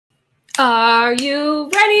Are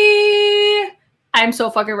you ready? I'm so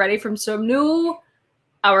fucking ready from some new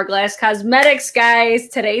Hourglass Cosmetics, guys.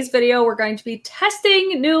 Today's video, we're going to be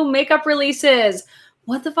testing new makeup releases.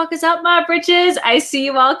 What the fuck is up, my britches? I see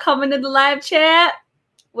you all coming to the live chat.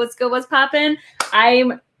 What's good? What's poppin'?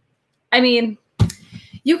 I mean,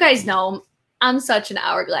 you guys know I'm such an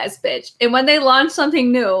Hourglass bitch. And when they launch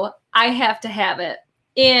something new, I have to have it.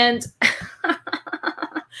 And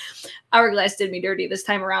Hourglass did me dirty this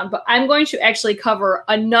time around, but I'm going to actually cover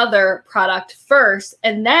another product first,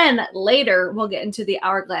 and then later we'll get into the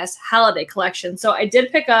Hourglass holiday collection. So I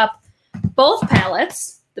did pick up both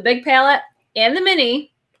palettes, the big palette and the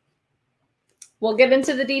mini. We'll get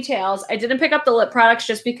into the details. I didn't pick up the lip products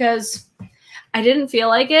just because I didn't feel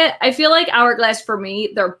like it. I feel like Hourglass, for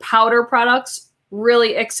me, their powder products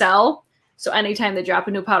really excel. So anytime they drop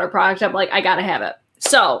a new powder product, I'm like, I gotta have it.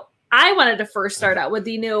 So I wanted to first start out with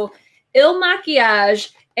the new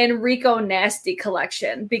Makiage and RICO Nasty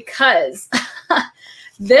collection, because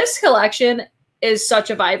this collection is such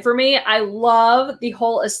a vibe for me. I love the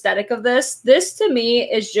whole aesthetic of this. This to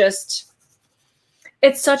me is just,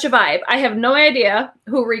 it's such a vibe. I have no idea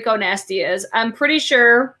who RICO Nasty is. I'm pretty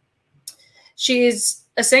sure she's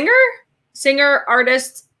a singer,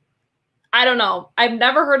 artist. I don't know. I've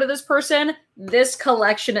never heard of this person. This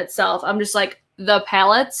collection itself, I'm just like, the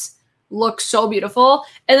palettes look so beautiful.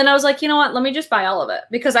 And then I was like, you know what? Let me just buy all of it,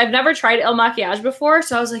 because I've never tried Makiage before.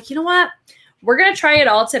 So I was like, you know what? We're going to try it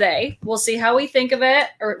all today. We'll see how we think of it,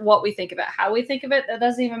 or what we think of it. How we think of it, that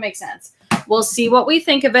doesn't even make sense. We'll see what we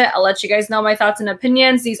think of it. I'll let you guys know my thoughts and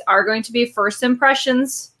opinions. These are going to be first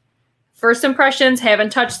impressions. First impressions.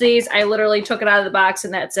 Haven't touched these. I literally took it out of the box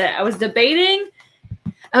and that's it. I was debating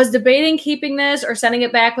keeping this or sending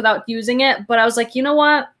it back without using it. But I was like, you know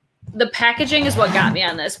what? The packaging is what got me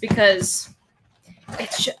on this, because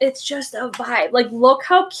it's just a vibe. Like, look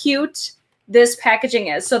how cute this packaging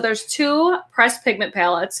is. So there's two pressed pigment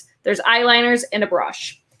palettes. There's eyeliners and a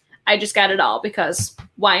brush. I just got it all because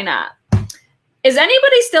why not? Is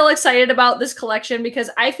anybody still excited about this collection? Because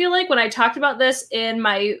I feel like when I talked about this in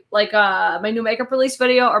my my new makeup release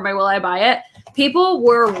video, or my Will I Buy It, people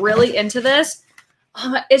were really into this.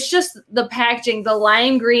 It's just the packaging, the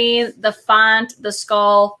lime green, the font, the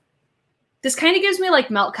skull. This kind of gives me like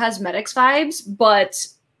Melt Cosmetics vibes, but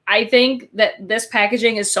I think that this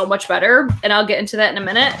packaging is so much better, and I'll get into that in a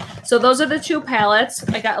minute. So those are the two palettes.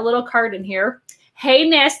 I got a little card in here. Hey,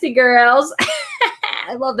 nasty girls.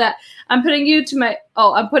 I love that. I'm putting you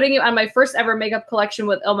on my first ever makeup collection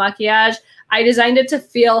with Makiage. I designed it to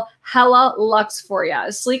feel hella luxe for ya.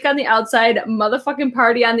 Sleek on the outside, motherfucking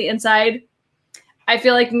party on the inside. I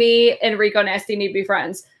feel like me and RICO Nasty need to be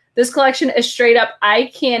friends. This collection is straight up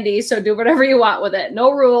eye candy, so do whatever you want with it.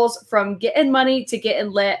 No rules, from getting money to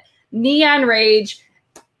getting lit. Neon Rage,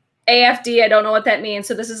 AFD, I don't know what that means.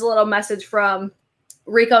 So this is a little message from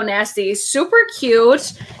RICO Nasty. Super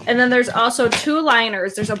cute. And then there's also two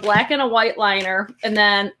liners. There's a black and a white liner, and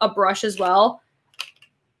then a brush as well.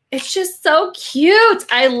 It's just so cute.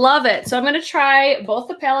 I love it. So I'm going to try both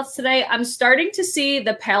the palettes today. I'm starting to see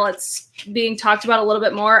the palettes being talked about a little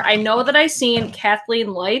bit more. I know that I've seen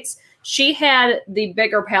Kathleen Lights. She had the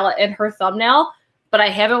bigger palette in her thumbnail, but I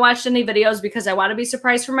haven't watched any videos because I want to be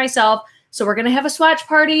surprised for myself. So we're going to have a swatch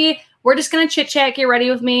party. We're just going to chit chat. Get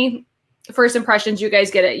ready with me. First impressions, you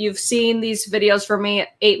guys get it. You've seen these videos from me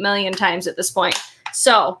 8 million times at this point.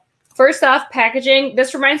 So first off, packaging.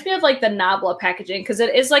 This reminds me of like the Nabla packaging, because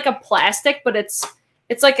it is like a plastic, but it's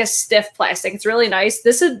like a stiff plastic. It's really nice.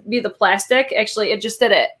 This would be the plastic. Actually, it just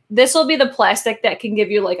did it. This will be the plastic that can give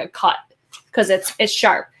you like a cut, because it's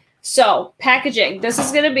sharp. So packaging. This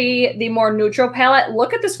is going to be the more neutral palette.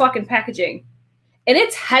 Look at this fucking packaging. And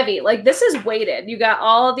it's heavy. Like, this is weighted. You got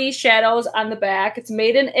all these shadows on the back. It's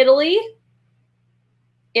made in Italy.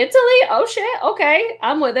 Italy? Oh, shit. Okay.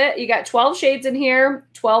 I'm with it. You got 12 shades in here.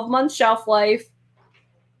 12-month shelf life.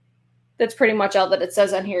 That's pretty much all that it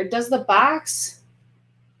says on here. Does the box?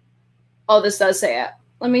 Oh, this does say it.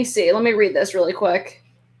 Let me see. Let me read this really quick.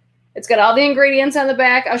 It's got all the ingredients on the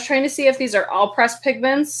back. I was trying to see if these are all pressed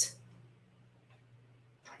pigments.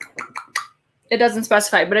 It doesn't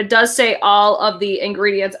specify, but it does say all of the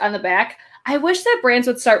ingredients on the back. I wish that brands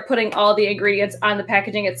would start putting all the ingredients on the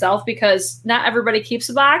packaging itself, because not everybody keeps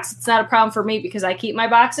a box. It's not a problem for me because I keep my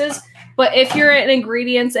boxes. But if you're an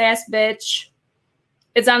ingredients ass bitch,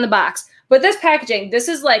 it's on the box. But this packaging, this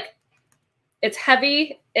is like, it's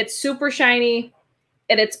heavy, it's super shiny,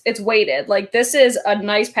 and it's weighted. Like, this is a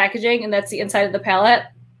nice packaging, and that's the inside of the palette.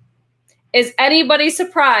 Is anybody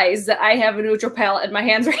surprised that I have a neutral palette in my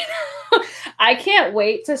hands right now? I can't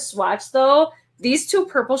wait to swatch, though, these two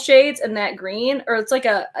purple shades and that green, or it's like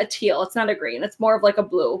a teal. It's not a green. It's more of like a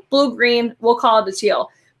blue. Blue-green. We'll call it a teal.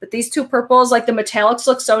 But these two purples, like the metallics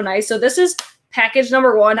look so nice. So this is package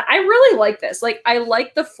number 1. I really like this. Like, I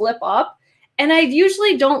like the flip up. And I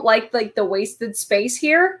usually don't like the wasted space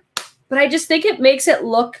here. But I just think it makes it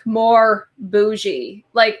look more bougie.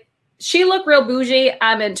 Like, she looked real bougie.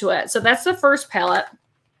 I'm into it. So that's the first palette.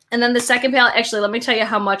 And then the second palette, actually, let me tell you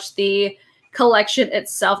how much the collection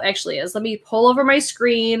itself actually is. Let me pull over my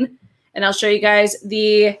screen and I'll show you guys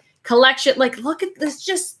the collection. Like, look at this.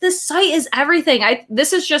 Just this site is everything.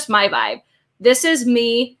 This is just my vibe. This is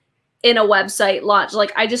me in a website launch.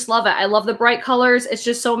 Like, I just love it. I love the bright colors. It's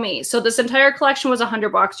just so me. So this entire collection was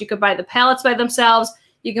 $100. You could buy the palettes by themselves.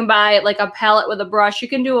 You can buy like a palette with a brush. You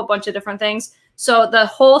can do a bunch of different things. So the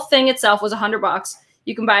whole thing itself was $100.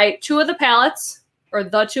 You can buy 2 of the palettes, or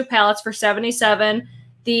the 2 palettes, for $77.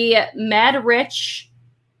 The Mad Rich,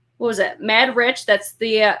 what was it? Mad Rich. That's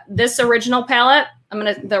the this original palette.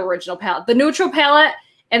 The original palette, the neutral palette,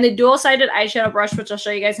 and the dual-sided eyeshadow brush, which I'll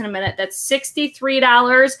show you guys in a minute. That's $63.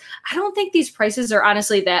 I don't think these prices are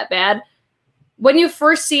honestly that bad. When you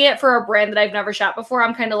first see it for a brand that I've never shopped before,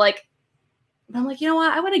 I'm like, you know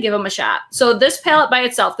what? I want to give them a shot. So this palette by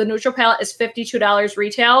itself, the neutral palette, is $52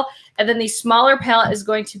 retail. And then the smaller palette is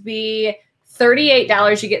going to be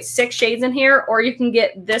 $38. You get 6 shades in here, or you can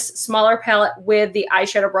get this smaller palette with the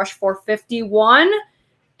eyeshadow brush for $51.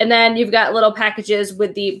 And then you've got little packages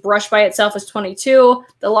with the brush by itself is $22.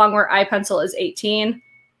 The Longwear eye pencil is $18.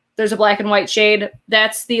 There's a black and white shade.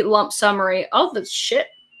 That's the lump summary. Oh, the shit.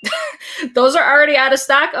 Those are already out of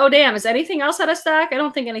stock. Oh, damn. Is anything else out of stock? I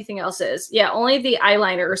don't think anything else is. Yeah, only the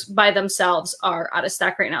eyeliners by themselves are out of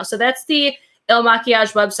stock right now. So that's the Il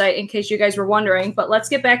Makiage website, in case you guys were wondering. But let's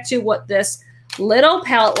get back to what this little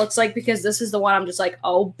palette looks like, because this is the one I'm just like,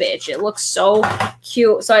 oh, bitch. It looks so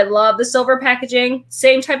cute. So I love the silver packaging.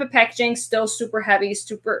 Same type of packaging. Still super heavy.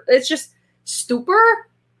 It's just super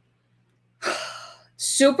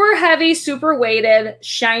heavy, super weighted,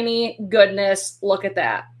 shiny goodness. Look at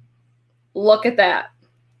that. Look at that.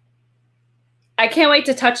 I can't wait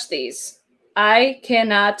to touch these. I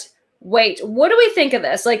cannot wait. What do we think of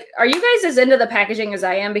this? Like, are you guys as into the packaging as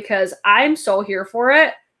I am? Because I'm so here for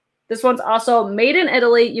it. This one's also made in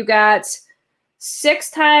Italy. You got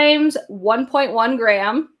 6 times 1.1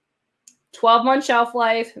 gram, 12-month shelf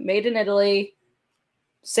life, made in Italy.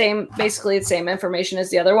 Basically the same information as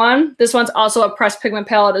the other one. This one's also a pressed pigment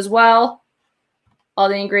palette as well. All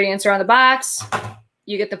the ingredients are on the box.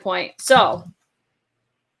 You get the point. So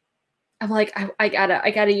I'm like, I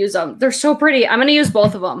gotta use them. They're so pretty. I'm gonna use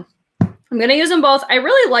both of them. I'm gonna use them both. I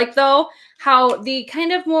really like, though, how the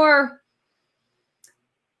kind of more,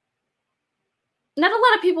 not a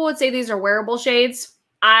lot of people would say these are wearable shades.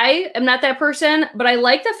 I am not that person, but I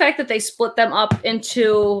like the fact that they split them up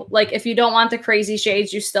into, like, if you don't want the crazy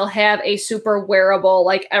shades, you still have a super wearable,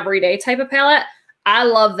 like, everyday type of palette. I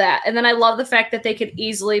love that. And then I love the fact that they could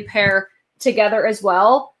easily pair together as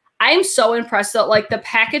well. I am so impressed, though. Like, the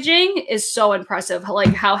packaging is so impressive.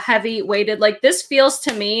 Like, how heavy weighted. Like, this feels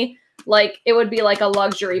to me like it would be like a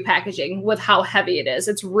luxury packaging with how heavy it is.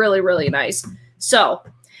 It's really, really nice. So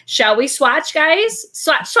shall we swatch, guys?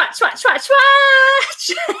 Swatch, swatch, swatch, swatch,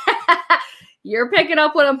 swatch. You're picking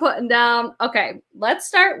up what I'm putting down. Okay, we'll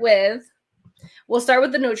start with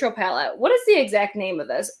the neutral palette. What is the exact name of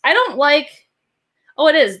this? I don't like, oh,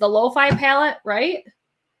 it is the Lo-Fi palette, right?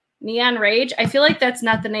 Neon Rage. I feel like that's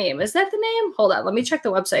not the name. Is that the name? Hold on. Let me check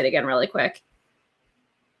the website again really quick.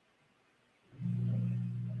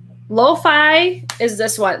 Lo-Fi is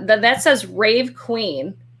this one. That says Rave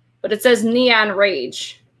Queen, but it says Neon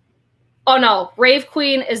Rage. Oh, no. Rave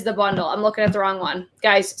Queen is the bundle. I'm looking at the wrong one.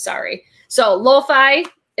 Guys, sorry. So Lo-Fi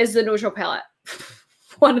is the neutral palette.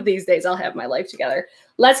 One of these days I'll have my life together.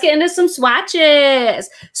 Let's get into some swatches.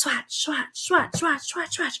 Swatch, swatch, swatch, swatch,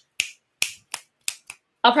 swatch, swatch.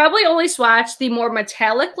 I'll probably only swatch the more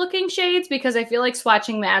metallic looking shades because I feel like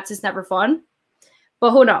swatching mattes is never fun.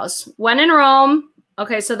 But who knows? When in Rome.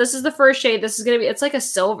 Okay, so this is the first shade. This is going to be, it's like a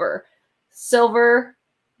silver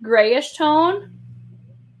grayish tone.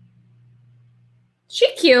 She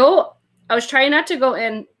cute. I was trying not to go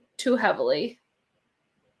in too heavily.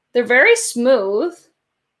 They're very smooth.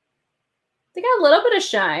 They got a little bit of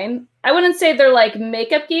shine. I wouldn't say they're like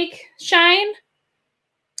Makeup Geek shine,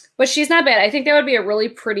 but she's not bad. I think that would be a really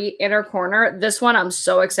pretty inner corner. This one I'm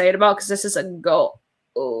so excited about because this is a gold.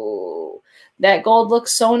 Oh, that gold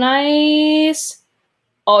looks so nice.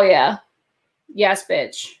 Oh, yeah. Yes,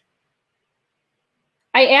 bitch.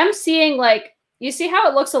 I am seeing, like, you see how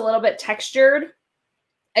it looks a little bit textured?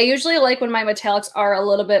 I usually like when my metallics are a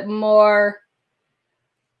little bit more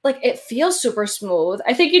like it feels super smooth.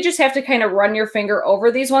 I think you just have to kind of run your finger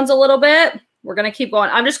over these ones a little bit. We're going to keep going.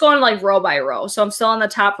 I'm just going like row by row. So I'm still on the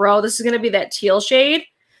top row. This is going to be that teal shade.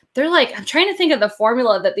 They're like, I'm trying to think of the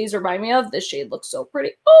formula that these remind me of. This shade looks so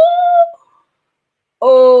pretty.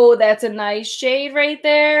 Oh, that's a nice shade right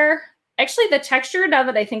there. Actually, the texture, now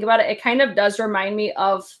that I think about it, it kind of does remind me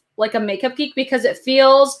of like a Makeup Geek because it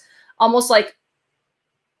feels almost like,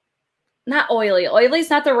 not oily. Oily is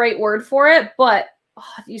not the right word for it, but oh,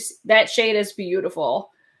 you see, that shade is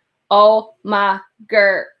beautiful. Oh my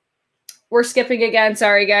god. We're skipping again.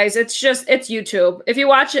 Sorry, guys. It's YouTube. If you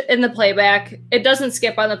watch it in the playback, it doesn't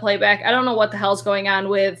skip on the playback. I don't know what the hell's going on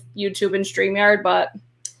with YouTube and StreamYard, but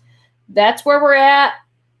that's where we're at.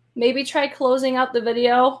 Maybe try closing out the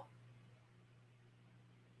video.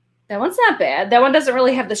 That one's not bad. That one doesn't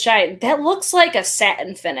really have the shine. That looks like a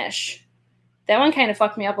satin finish. That one kind of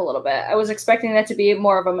fucked me up a little bit. I was expecting that to be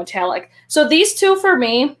more of a metallic. So these two for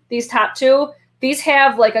me, these top two, these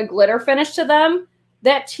have like a glitter finish to them.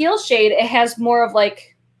 That teal shade, it has more of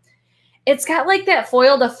like, it's got like that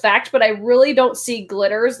foiled effect, but I really don't see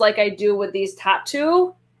glitters like I do with these top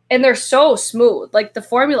two. And they're so smooth. Like the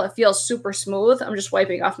formula feels super smooth. I'm just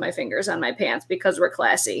wiping off my fingers on my pants because we're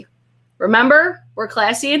classy. Remember, we're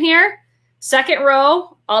classy in here. Second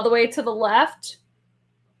row, all the way to the left.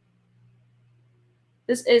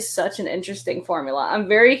 This is such an interesting formula. I'm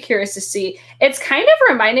very curious to see. It's kind of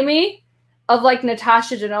reminding me of like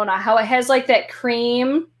Natasha Denona, how it has like that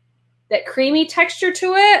creamy texture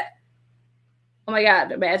to it. Oh my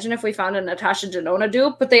God, imagine if we found a Natasha Denona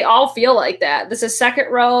dupe, but they all feel like that. This is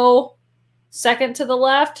second row, second to the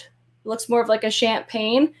left. It looks more of like a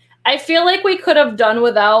champagne. I feel like we could have done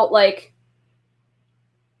without like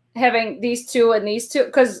having these two and these two,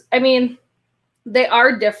 because I mean, they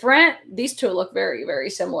are different. These two look very, very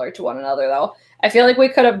similar to one another though. I feel like we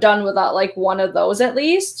could have done without like one of those at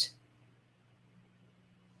least.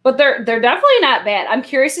 But they're definitely not bad. I'm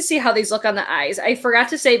curious to see how these look on the eyes. I forgot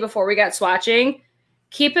to say before we got swatching,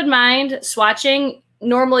 keep in mind, swatching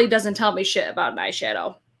normally doesn't tell me shit about an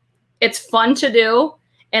eyeshadow. It's fun to do,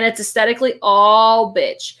 and it's aesthetically all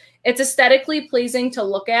bitch. It's aesthetically pleasing to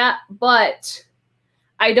look at, but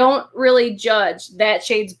I don't really judge. That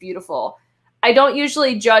shade's beautiful. I don't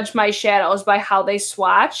usually judge my shadows by how they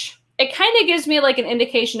swatch. It kind of gives me like an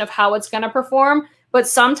indication of how it's going to perform. But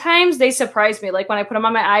sometimes they surprise me. Like when I put them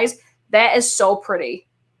on my eyes, that is so pretty.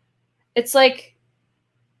 It's like,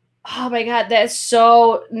 oh my God, that is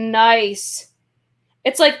so nice.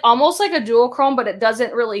 It's like almost like a duochrome, but it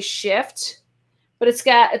doesn't really shift. But it's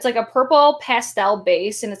like a purple pastel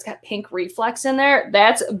base and it's got pink reflex in there.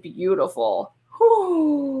 That's beautiful.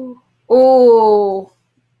 Ooh. Ooh.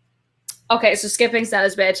 Okay, so skipping's not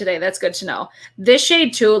as bad today. That's good to know. This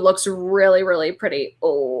shade too looks really, really pretty.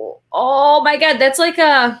 Oh my God. That's like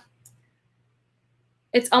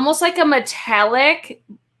it's almost like a metallic,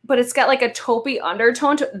 but it's got like a taupey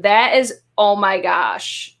undertone to it. That is, oh my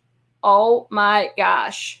gosh. Oh my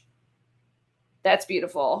gosh. That's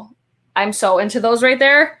beautiful. I'm so into those right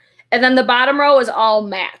there. And then the bottom row is all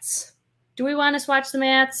mattes. Do we want to swatch the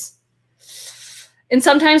mattes? And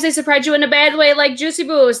sometimes they surprise you in a bad way, like Juicy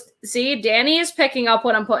Boost. See, Danny is picking up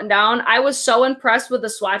what I'm putting down. I was so impressed with the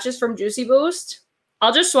swatches from Juicy Boost.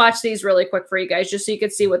 I'll just swatch these really quick for you guys just so you can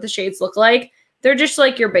see what the shades look like. They're just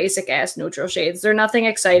like your basic-ass neutral shades. They're nothing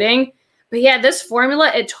exciting. But yeah, this formula,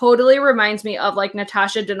 it totally reminds me of like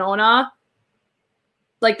Natasha Denona.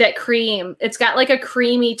 Like that cream. It's got like a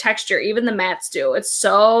creamy texture. Even the mattes do. It's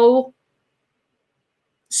so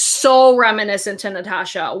reminiscent to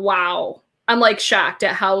Natasha. Wow. I'm like shocked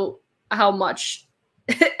at how much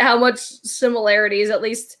similarities, at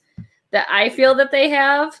least that I feel that they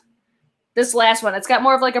have. This last one, it's got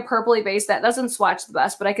more of like a purpley base that doesn't swatch the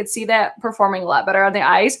best, but I could see that performing a lot better on the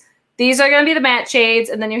eyes. These are going to be the matte shades,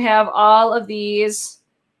 and then you have all of these.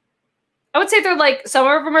 I would say they're like, some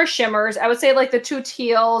of them are shimmers. I would say like the two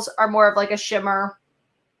teals are more of like a shimmer.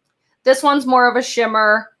 This one's more of a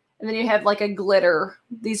shimmer, and then you have like a glitter.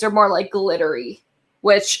 These are more like glittery,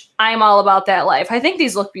 which I'm all about that life. I think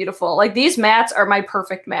these look beautiful. Like these mattes are my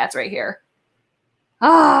perfect mattes right here.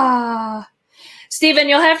 Ah, Steven,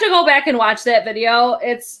 you'll have to go back and watch that video.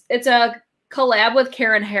 It's a collab with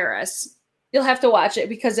Karen Harris. You'll have to watch it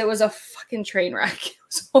because it was a fucking train wreck. It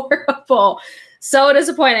was horrible. So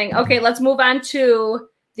disappointing. Okay, let's move on to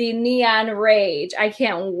the Neon Rage. I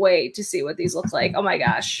can't wait to see what these look like. Oh my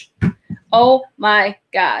gosh. Oh my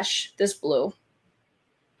gosh. This blue.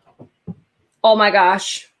 Oh my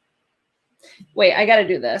gosh. Wait, I got to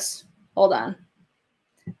do this. Hold on.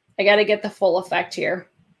 I got to get the full effect here.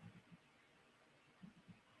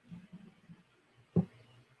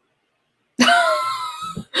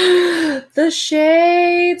 The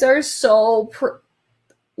shades are so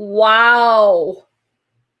wow.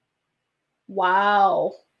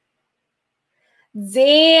 Wow.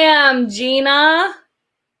 Damn, Gina.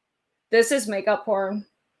 This is makeup porn.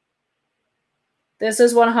 This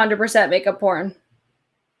is 100% makeup porn.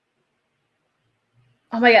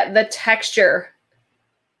 Oh my God, the texture.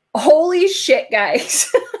 Holy shit,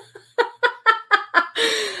 guys.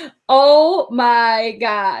 Oh my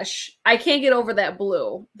gosh. I can't get over that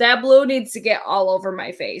blue. That blue needs to get all over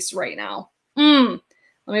my face right now. Let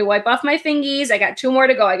me wipe off my fingies. I got 2 more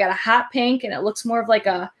to go. I got a hot pink, and it looks more of like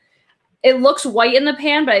a, it looks white in the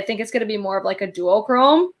pan, but I think it's going to be more of like a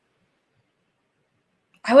duochrome.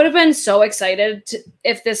 I would have been so excited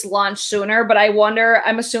if this launched sooner, but I wonder,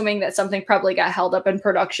 I'm assuming that something probably got held up in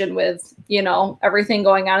production with, you know, everything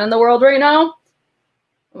going on in the world right now.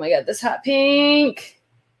 Oh my God, this hot pink.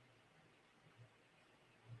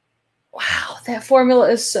 Wow, that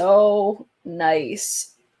formula is so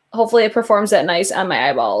nice. Hopefully it performs that nice on my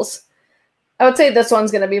eyeballs. I would say this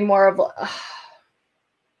one's going to be more of,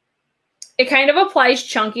 it kind of applies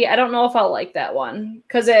chunky. I don't know if I'll like that one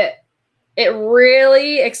because it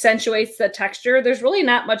really accentuates the texture. There's really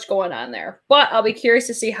not much going on there, but I'll be curious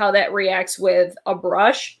to see how that reacts with a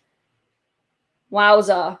brush.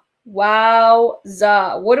 Wowza.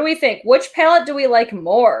 Wowza. What do we think? Which palette do we like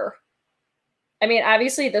more? I mean,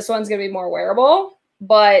 obviously this one's going to be more wearable,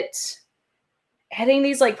 but adding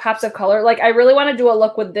these like pops of color, like I really want to do a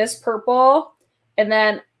look with this purple and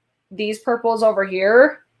then these purples over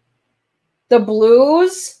here. The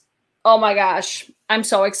blues. Oh my gosh. I'm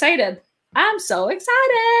so excited. I'm so excited.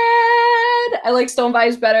 I like Stone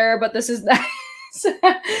Vibes better, but this is nice.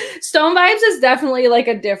 Stone Vibes is definitely like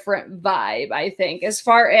a different vibe, I think, as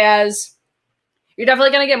far as you're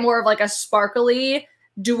definitely going to get more of like a sparkly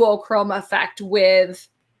duochrome effect with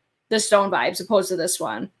the Stone Vibes opposed to this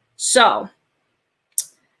one. So,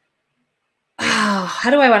 how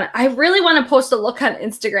do I want to, I really want to post a look on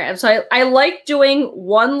Instagram. So I like doing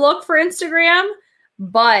one look for Instagram,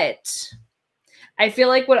 but I feel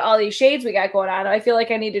like with all these shades we got going on, I feel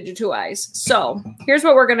like I need to do 2 eyes. So here's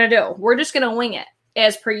what we're going to do. We're just going to wing it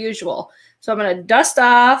as per usual. So I'm going to dust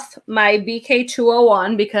off my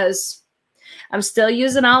BK201 because I'm still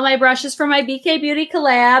using all my brushes for my BK Beauty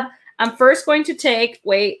collab. I'm first going to take,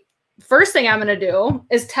 first thing I'm going to do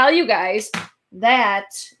is tell you guys that,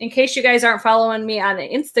 in case you guys aren't following me on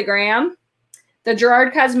Instagram, the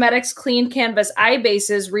Gerard Cosmetics Clean Canvas Eye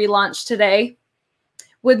Bases relaunched today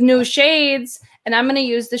with new shades, and I'm going to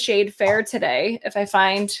use the shade Fair today. If I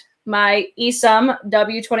find my Esum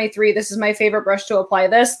W23, this is my favorite brush to apply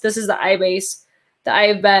this. This is the eye base that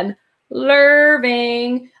I've been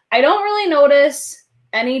loving. I don't really notice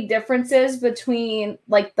any differences between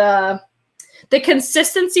like the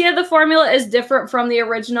consistency of the formula is different from the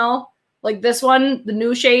original. Like this one, the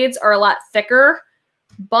new shades are a lot thicker,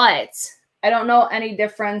 but I don't know any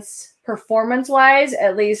difference performance-wise,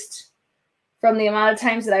 at least from the amount of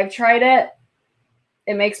times that I've tried it.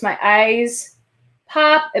 It makes my eyes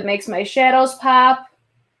pop. It makes my shadows pop.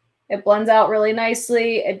 It blends out really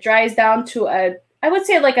nicely. It dries down to a, I would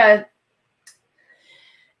say like a,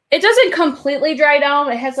 it doesn't completely dry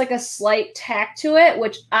down. It has like a slight tack to it,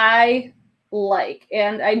 which I like.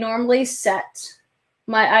 And I normally set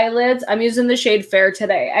my eyelids. I'm using the shade Fair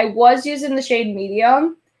today. I was using the shade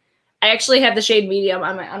Medium. I actually have the shade Medium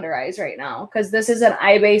on my under eyes right now because this is an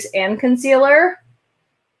eye base and concealer.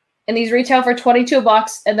 And these retail for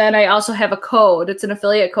 $22. And then I also have a code. It's an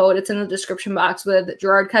affiliate code. It's in the description box with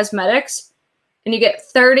Gerard Cosmetics. And you get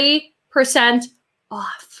 30%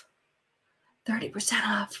 off. 30%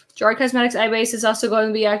 off. Gerard Cosmetics Eye Base is also going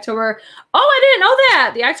to be October. Oh, I didn't know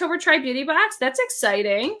that. The October Try Beauty box. That's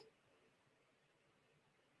exciting.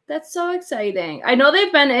 That's so exciting. I know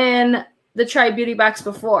they've been in the Try Beauty box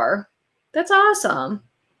before. That's awesome.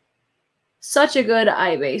 Such a good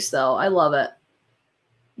eye base, though. I love it.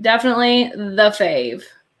 Definitely the fave.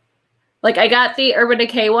 Like, I got the Urban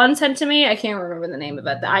Decay one sent to me. I can't remember the name of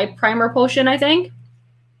it. The Eye Primer Potion, I think.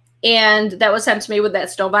 And that was sent to me with that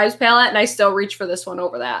Stone Vibes palette, and I still reach for this one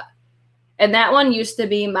over that. And that one used to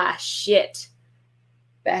be my shit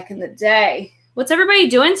back in the day. What's everybody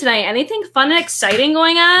doing tonight? Anything fun and exciting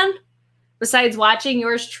going on besides watching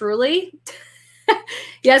yours truly?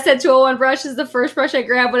 Yes, that 201 brush is the first brush I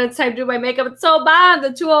grab when it's time to do my makeup. It's so bomb.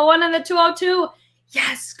 The 201 and the 202.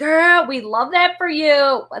 Yes, girl. We love that for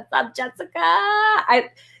you. What's up, Jessica?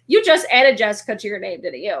 You just added Jessica to your name,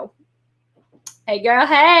 didn't you? Hey, girl.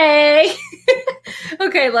 Hey.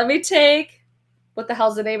 Okay, let me take, what the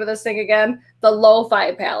hell's the name of this thing again? The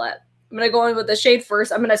Lo-Fi palette. I'm going to go in with the shade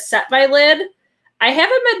first. I'm going to set my lid. I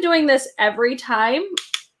haven't been doing this every time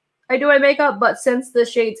I do my makeup, but since the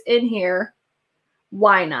shade's in here,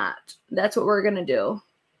 why not? That's what we're going to do.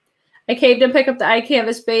 I caved and picked up the eye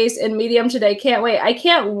canvas base in medium today. Can't wait. I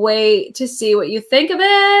can't wait to see what you think of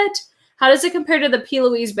it. How does it compare to the P.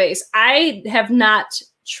 Louise base? I have not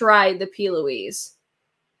tried the P. Louise.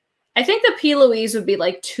 I think the P. Louise would be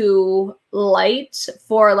like too light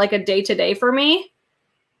for like a day-to-day for me.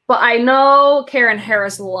 But I know Karen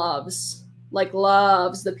Harris loves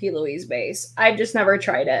the P. Louise base. I've just never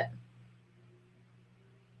tried it.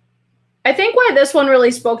 I think why this one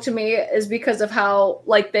really spoke to me is because of how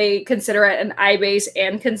like they consider it an eye base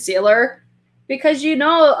and concealer. Because you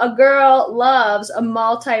know a girl loves a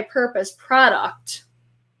multi-purpose product.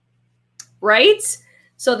 Right?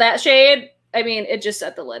 So that shade, I mean, it just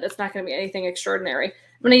set the lid. It's not going to be anything extraordinary.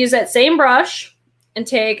 I'm going to use that same brush and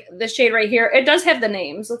take this shade right here. It does have the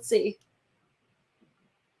names. Let's see.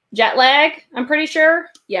 Jet Lag, I'm pretty sure.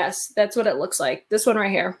 Yes, that's what it looks like. This one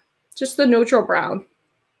right here. Just the neutral brown.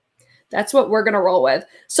 That's what we're going to roll with.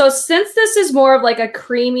 So since this is more of like a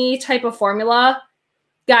creamy type of formula,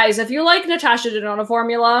 guys, if you like Natasha Denona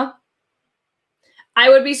formula, I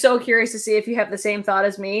would be so curious to see if you have the same thought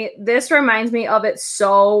as me. This reminds me of it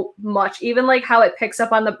so much. Even like how it picks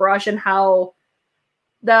up on the brush and how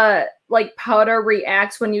the like powder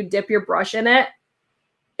reacts when you dip your brush in it.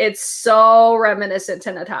 It's so reminiscent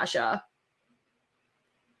to Natasha.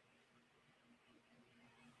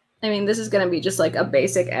 I mean, this is going to be just like a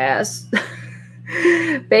basic ass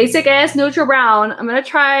neutral brown. I'm going to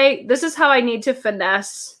try, this is how I need to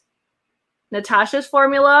finesse Natasha's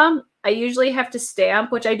formula. I usually have to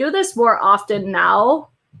stamp, which I do this more often now.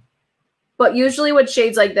 But usually with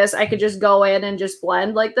shades like this, I could just go in and just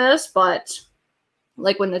blend like this. But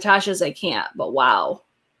like with Natasha's, I can't. But wow.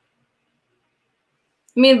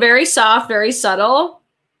 I mean, very soft, very subtle.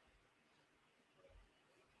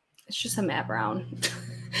 It's just a matte brown.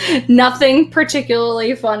 Nothing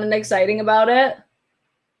particularly fun and exciting about it.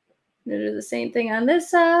 I'm gonna do the same thing on this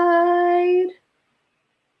side.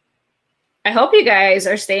 I hope you guys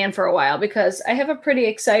are staying for a while because I have a pretty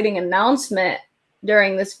exciting announcement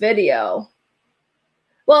during this video.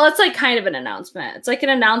 Well, it's like kind of an announcement. It's like an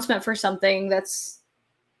announcement for something that's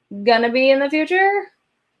gonna be in the future.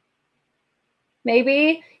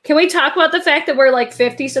 Maybe. Can we talk about the fact that we're like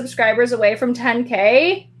 50 subscribers away from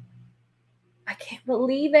 10K? I can't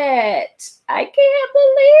believe it. I can't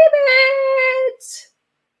believe it.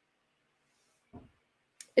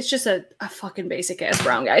 It's just a fucking basic ass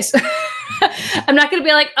brown, guys. I'm not going to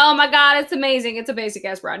be like, oh my God, it's amazing. It's a basic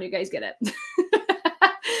ass brown. You guys get it.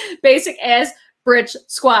 Basic ass Britch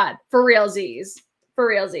Squad. For realsies. For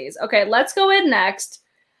realsies. Okay, let's go in next.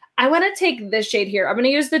 I want to take this shade here. I'm going to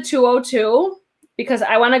use the 202 because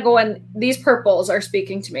I want to go in. These purples are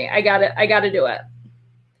speaking to me. I got to do it.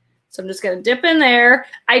 So I'm just going to dip in there.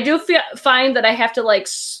 I do find that I have to like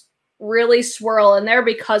really swirl in there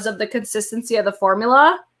because of the consistency of the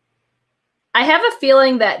formula. I have a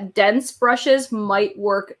feeling that dense brushes might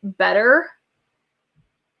work better,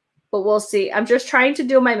 but we'll see. I'm just trying to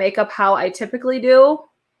do my makeup how I typically do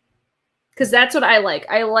because that's what I like.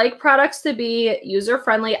 I like products to be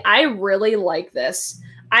user-friendly. I really like this.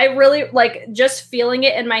 I really like just feeling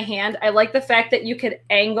it in my hand. I like the fact that you could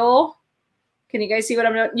angle. Can you guys see what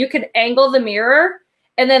I'm doing? You can angle the mirror,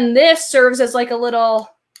 and then this serves as like a little,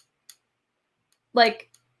 like,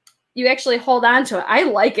 you actually hold on to it. I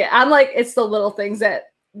like it. I'm like, it's the little things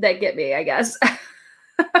that get me, I guess.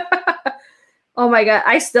 Oh my God.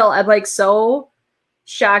 I'm like so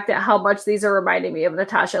shocked at how much these are reminding me of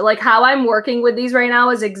Natasha. Like how I'm working with these right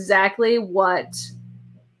now is exactly what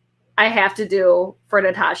I have to do for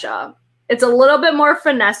Natasha. It's a little bit more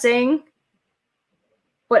finessing,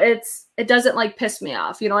 but it doesn't like piss me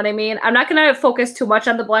off. You know what I mean? I'm not going to focus too much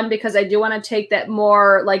on the blend because I do want to take that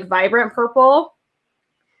more like vibrant purple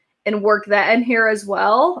and work that in here as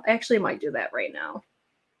well. I actually might do that right now.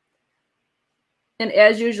 And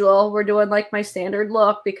as usual, we're doing like my standard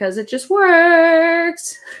look because it just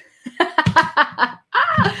works.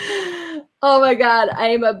 Oh my God. I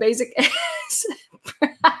am a basic ass.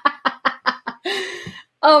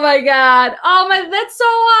 Oh my God. Oh my, that's so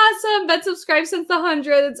awesome. Been subscribed since the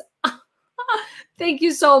hundreds. Thank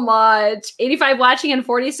you so much. 85 watching and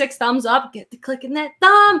 46 thumbs up. Get to clicking that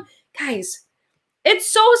thumb. Guys,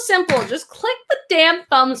 it's so simple. Just click the damn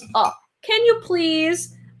thumbs up. Can you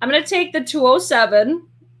please? I'm going to take the 207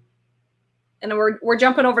 and we're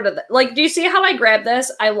jumping over to the, like, do you see how I grabbed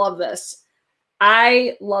this? I love this.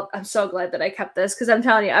 I'm so glad that I kept this because I'm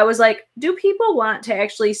telling you, I was like, do people want to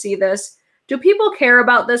actually see this? Do people care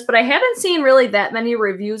about this? But I haven't seen really that many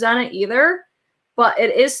reviews on it either. but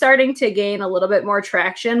it is starting to gain a little bit more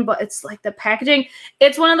traction. But it's like the packaging,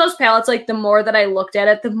 it's one of those palettes, like the more that I looked at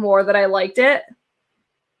it, the more that I liked it.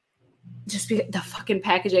 Just the fucking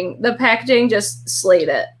packaging. The packaging just slayed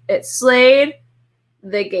it. It slayed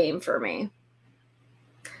the game for me.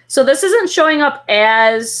 So this isn't showing up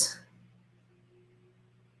as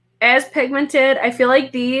pigmented. I feel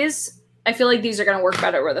like these are going to work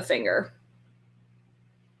better with a finger.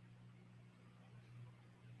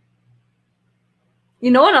 You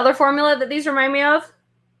know another formula that these remind me of?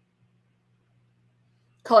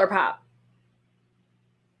 ColourPop.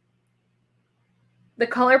 The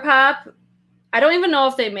ColourPop, I don't even know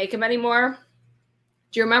if they make them anymore.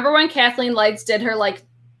 Do you remember when Kathleen Lights did her like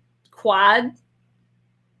quad?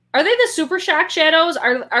 Are they the Super Shock shadows?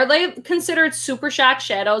 Are they considered Super Shock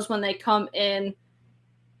shadows when they come in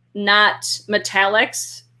not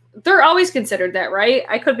metallics? They're always considered that, right?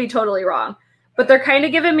 I could be totally wrong. But they're kind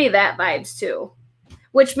of giving me that vibes too.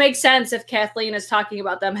 Which makes sense if Kathleen is talking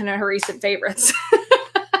about them in her recent favorites.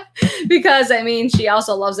 Because, I mean, she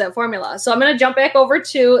also loves that formula. So I'm going to jump back over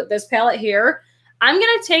to this palette here. I'm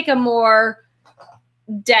going to take a more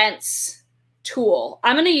dense tool.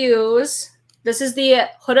 I'm going to use, this is the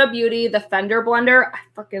Huda Beauty, the Fender Blender. I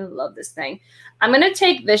fucking love this thing. I'm going to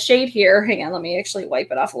take this shade here. Hang on, let me actually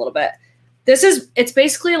wipe it off a little bit. It's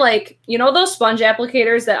basically like, you know those sponge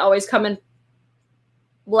applicators that always come in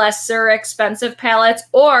lesser expensive palettes?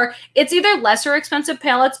 Or it's either lesser expensive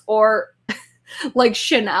palettes or like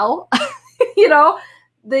Chanel, you know,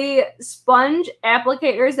 the sponge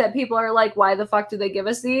applicators that people are like, why the fuck do they give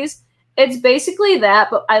us these? It's basically that,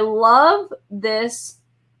 but I love this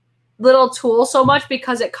little tool so much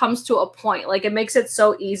because it comes to a point. Like it makes it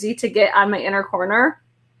so easy to get on my inner corner.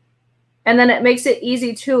 And then it makes it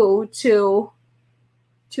easy to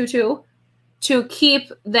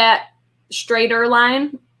keep that straighter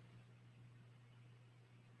line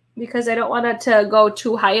because I don't want it to go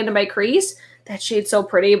too high into my crease. That shade's so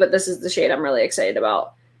pretty, but this is the shade I'm really excited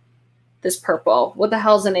about. This purple. What the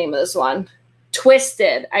hell's the name of this one?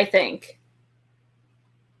 Twisted, I think.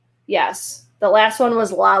 Yes. The last one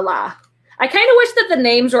was La La. I kind of wish that the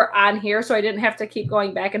names were on here so I didn't have to keep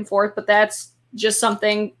going back and forth, but that's just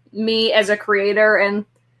something me as a creator and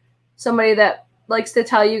somebody that likes to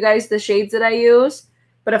tell you guys the shades that I use.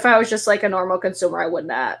 But if I was just like a normal consumer, I would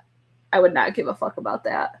not give a fuck about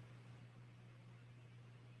that.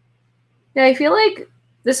 Yeah, I feel like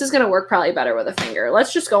this is going to work probably better with a finger.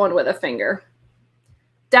 Let's just go in with a finger.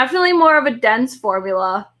 Definitely more of a dense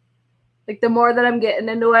formula. Like the more that I'm getting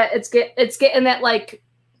into it, it's getting that like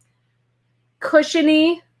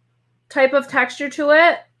cushiony type of texture to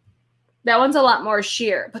it. That one's a lot more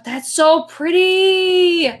sheer, but that's so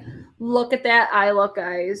pretty. Look at that eye look,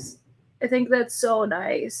 guys. I think that's so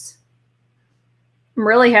nice. I'm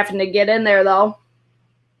really having to get in there though.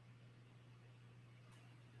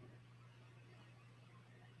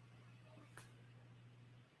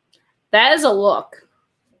 That is a look.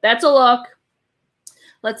 That's a look.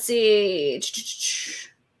 Let's see.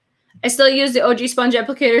 I still use the OG sponge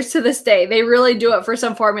applicators to this day. They really do it for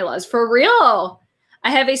some formulas. For real.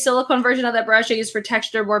 I have a silicone version of that brush I use for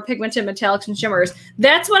texture, more pigmented metallics and shimmers.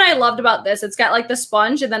 That's what I loved about this. It's got like the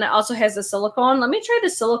sponge and then it also has the silicone. Let me try the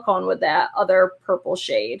silicone with that other purple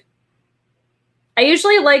shade. I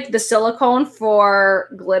usually like the silicone for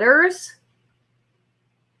glitters.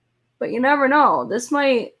 But you never know. This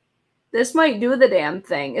might do the damn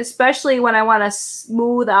thing, especially when I want to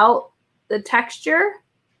smooth out the texture.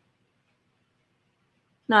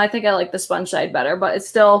 No, I think I like the sponge side better, but it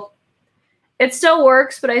still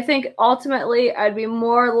works. But I think ultimately I'd be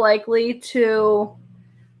more likely to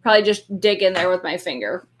probably just dig in there with my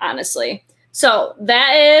finger, honestly. So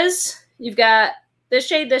that is, you've got this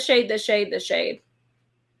shade, this shade, this shade, this shade.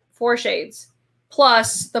 4 shades.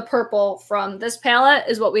 Plus the purple from this palette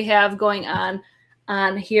is what we have going on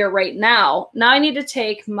here right now. Now I need to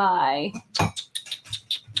take my,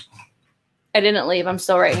 I didn't leave, I'm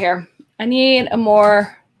still right here. I need a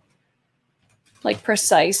more like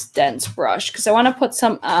precise, dense brush because I want to put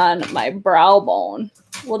some on my brow bone.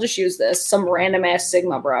 We'll just use this, some random ass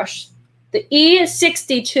Sigma brush. The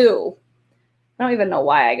E62. I don't even know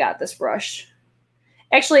why I got this brush.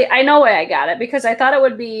 Actually, I know why I got it because I thought it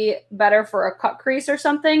would be better for a cut crease or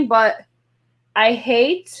something, but I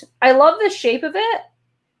love the shape of it.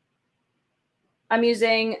 I'm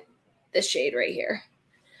using this shade right here.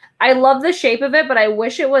 I love the shape of it, but I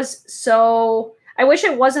wish it wasn't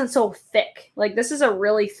so thick. Like this is a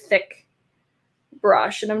really thick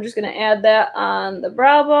brush and I'm just going to add that on the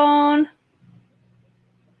brow bone.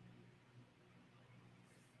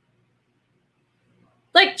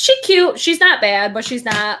 Like she's cute. She's not bad, but she's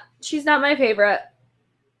not my favorite.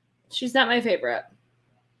 She's not my favorite.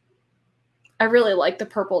 I really like the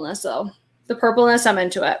purpleness though. The purpleness, I'm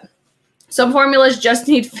into it. Some formulas just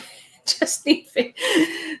need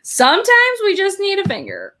sometimes we just need a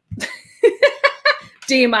finger.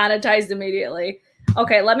 Demonetized immediately.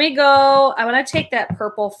 Okay, let me go. I want to take that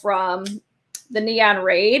purple from the Neon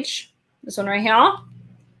Rage. This one right here.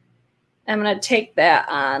 I'm going to take that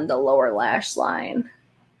on the lower lash line.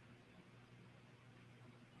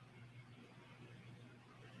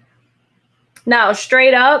 Now,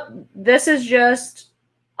 straight up, this is just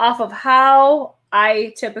off of how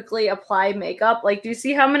I typically apply makeup. Like, do you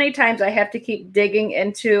see how many times I have to keep digging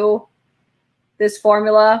into this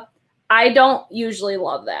formula? I don't usually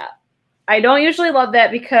love that. I don't usually love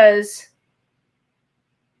that because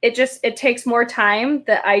it takes more time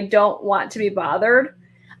that I don't want to be bothered.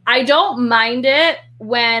 I don't mind it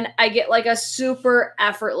when I get like a super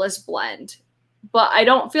effortless blend, but I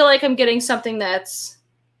don't feel like I'm getting something that's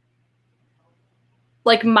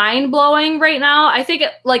like mind-blowing right now. I think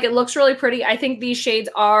it looks really pretty. I think these shades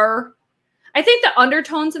are, I think the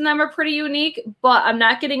undertones in them are pretty unique, but I'm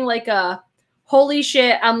not getting like a holy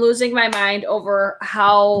shit, I'm losing my mind over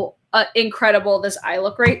how incredible this eye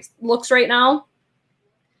looks right now.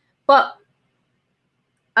 But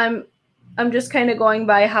I'm just kind of going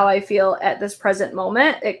by how I feel at this present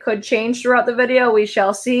moment. It could change throughout the video. We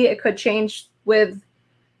shall see. It could change with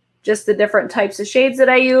just the different types of shades that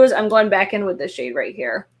I use. I'm going back in with this shade right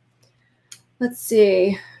here. Let's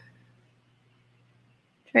see.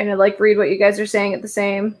 Trying to like read what you guys are saying at the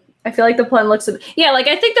same. I feel like the blend looks, yeah, like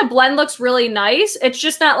I think the blend looks really nice. It's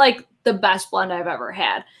just not like the best blend I've ever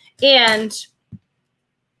had. And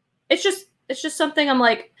it's just something I'm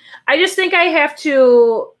like, I just think I have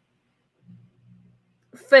to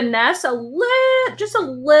finesse just a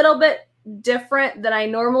little bit different than I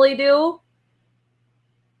normally do.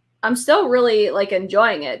 I'm still really like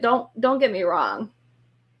enjoying it. Don't get me wrong.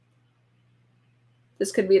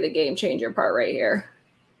 This could be the game changer part right here.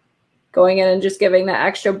 Going in and just giving that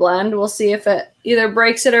extra blend. We'll see if it either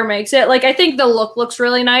breaks it or makes it. Like, I think the look looks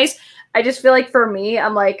really nice. I just feel like for me,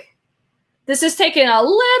 I'm like, this is taking a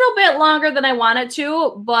little bit longer than I want it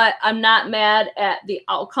to, but I'm not mad at the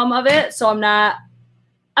outcome of it. So I'm not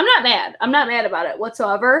mad. I'm not mad about it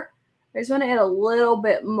whatsoever. I just want to add a little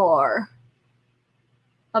bit more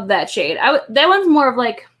of that shade. That one's more of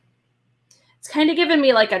like, it's kind of giving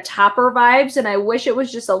me like a topper vibes, and I wish it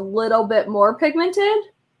was just a little bit more pigmented.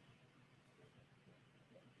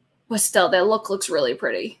 But still, that look looks really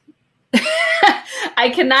pretty. I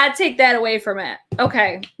cannot take that away from it.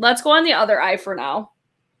 Okay, let's go on the other eye for now.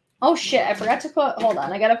 Oh shit, I forgot to put, hold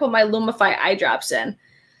on, I gotta put my Lumify eye drops in.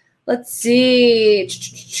 Let's see.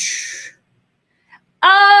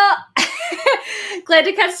 Glad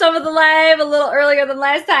to catch some of the live a little earlier than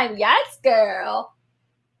last time. Yes, girl.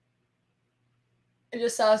 I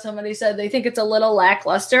just saw somebody said they think it's a little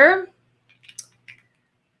lackluster.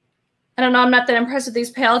 I don't know. I'm not that impressed with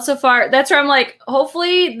these palettes so far. That's where I'm like,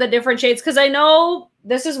 hopefully the different shades, because I know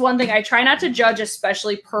this is one thing I try not to judge,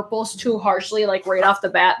 especially purples too harshly, like right off the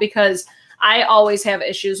bat, because I always have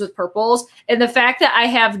issues with purples. And the fact that I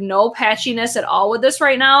have no patchiness at all with this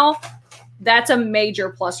right now, that's a major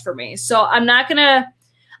plus for me. So I'm not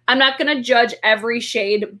gonna judge every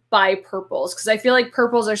shade by purples, because I feel like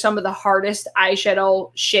purples are some of the hardest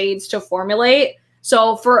eyeshadow shades to formulate.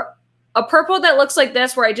 So for a purple that looks like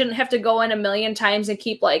this, where I didn't have to go in a million times and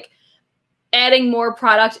keep like adding more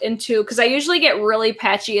product into, because I usually get really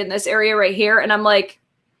patchy in this area right here, and I'm like,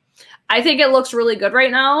 I think it looks really good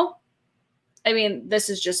right now. I mean, this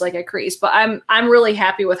is just like a crease, but I'm really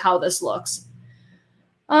happy with how this looks.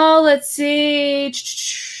 Oh, let's see.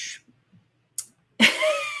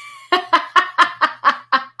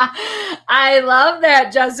 I love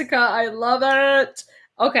that, Jessica. I love it.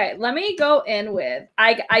 Okay, let me go in with,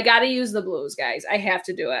 I got to use the blues, guys. I have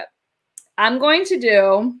to do it. I'm going to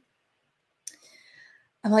do,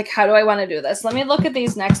 I'm like, how do I want to do this? Let me look at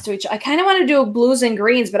these next to each other. I kind of want to do blues and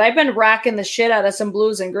greens, but I've been rocking the shit out of some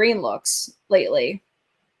blues and green looks lately.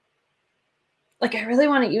 Like, I really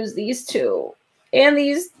want to use these two and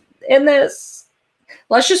these and this.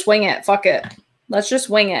 Let's just wing it. Fuck it. Let's just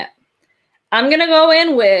wing it. I'm going to go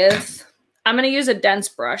in with, I'm going to use a dense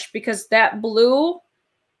brush because that blue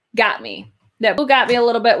got me. That blue got me a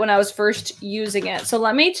little bit when I was first using it. So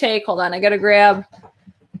let me take, hold on, I got to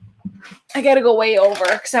go way over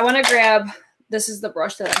because I want to grab, this is the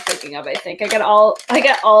brush that I'm thinking of, I think. I got all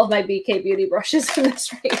of my BK Beauty brushes in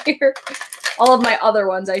this right here. All of my other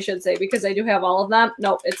ones, I should say, because I do have all of them.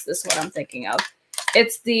 Nope, it's this one I'm thinking of.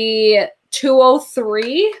 It's the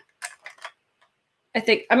 203. I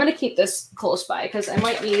think I'm going to keep this close by because I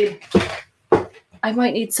might need I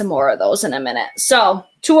might need some more of those in a minute. So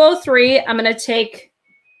 203, I'm going to take,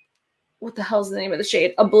 what the hell's the name of the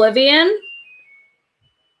shade? Oblivion.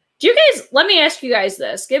 Do you guys, let me ask you guys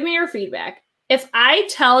this. Give me your feedback. If I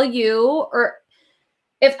tell you, or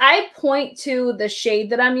if I point to the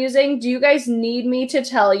shade that I'm using, do you guys need me to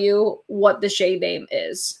tell you what the shade name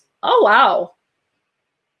is? Oh, wow.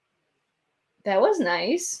 That was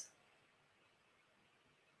nice.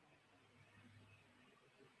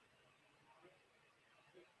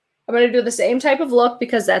 I'm going to do the same type of look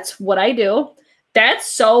because that's what I do. That's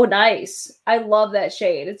so nice. I love that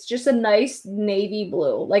shade. It's just a nice navy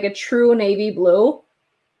blue, like a true navy blue.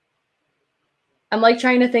 I'm like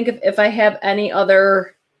trying to think if I have any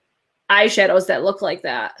other eyeshadows that look like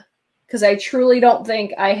that, because I truly don't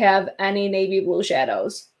think I have any navy blue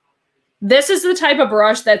shadows. This is the type of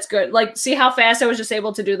brush that's good. Like, see how fast I was just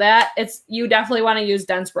able to do that? You definitely want to use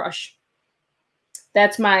dense brush.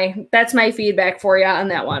 That's my feedback for you on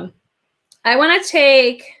that one. I want to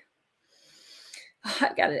take,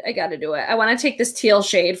 I got to do it. I want to take this teal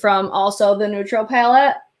shade from also the neutral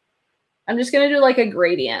palette. I'm just going to do like a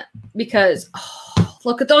gradient because, oh,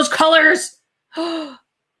 look at those colors. Oh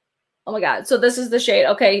my God. So this is the shade.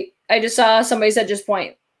 Okay. I just saw somebody said just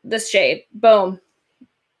point this shade. Boom.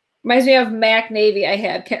 Reminds me of MAC Navy I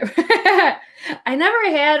had. I never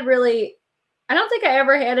had really, I don't think I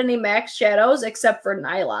ever had any MAC shadows except for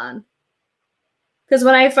nylon. Because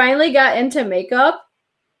when I finally got into makeup,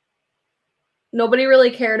 nobody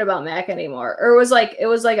really cared about MAC anymore. Or it was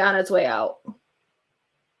like on its way out.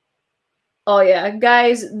 Oh yeah,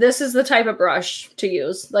 guys, this is the type of brush to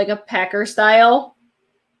use. Like a packer style.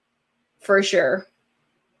 For sure.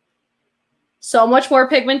 So much more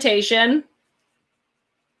pigmentation.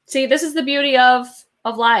 See, this is the beauty of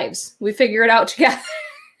lives. We figure it out together.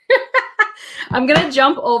 I'm going to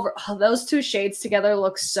jump over. Oh, those two shades together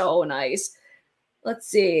look so nice. Let's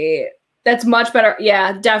see. That's much better.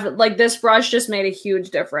 Yeah, definitely. Like this brush just made a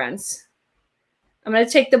huge difference. I'm going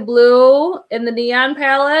to take the blue in the neon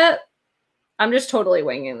palette. I'm just totally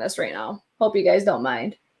winging this right now. Hope you guys don't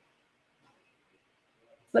mind.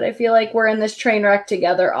 But I feel like we're in this train wreck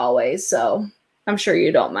together always, so I'm sure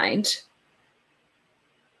you don't mind.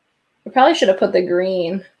 I probably should have put the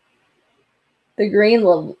green. The green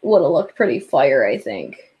would have looked pretty fire, I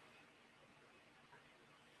think.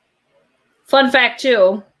 Fun fact,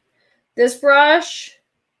 too. This brush,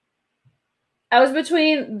 I was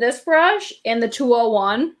between this brush and the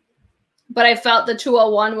 201, but I felt the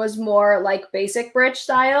 201 was more like basic britch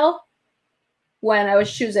style when I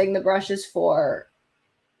was choosing the brushes for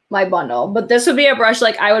my bundle. But this would be a brush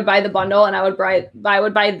like I would buy the bundle and I would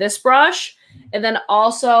buy this brush. And then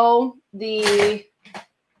also the,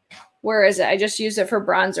 where is it? I just used it for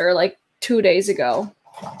bronzer like 2 days ago.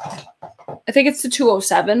 I think it's the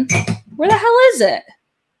 207. Where the hell is it?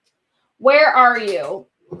 Where are you?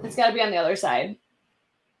 It's got to be on the other side.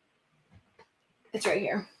 It's right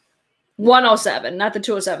here. 107, not the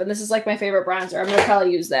 207. This is like my favorite bronzer. I'm going to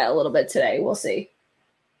probably use that a little bit today. We'll see.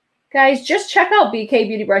 Guys, just check out BK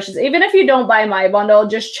Beauty Brushes. Even if you don't buy my bundle,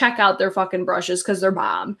 just check out their fucking brushes because they're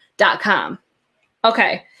bomb.com.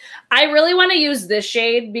 Okay. I really want to use this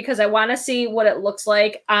shade because I want to see what it looks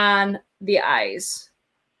like on the eyes.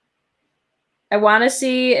 I want to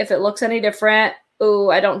see if it looks any different.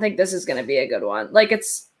 Ooh, I don't think this is going to be a good one. Like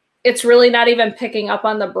it's really not even picking up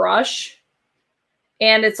on the brush.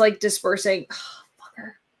 And it's like dispersing. Oh,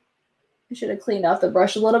 fucker. I should have cleaned off the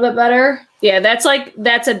brush a little bit better. Yeah, that's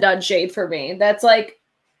a dud shade for me. That's like,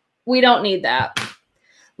 we don't need that.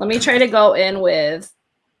 Let me try to go in with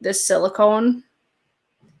this silicone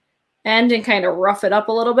end and kind of rough it up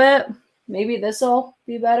a little bit. Maybe this will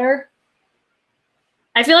be better.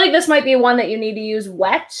 I feel like this might be one that you need to use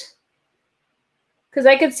wet. Because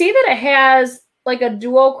I could see that it has like a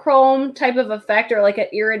duochrome type of effect or like an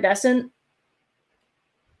iridescent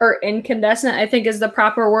or incandescent, I think is the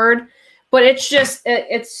proper word. But it's just,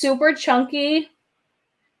 it's super chunky.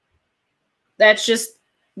 That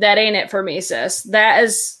ain't it for me, sis. That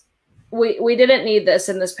is, we didn't need this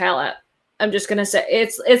in this palette. I'm just going to say,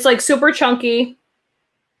 it's like super chunky.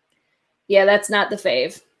 Yeah, that's not the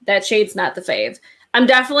fave. That shade's not the fave. I'm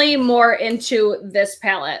definitely more into this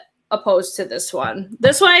palette opposed to this one.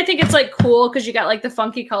 This one, I think it's like cool because you got like the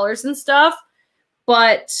funky colors and stuff.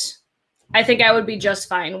 But I think I would be just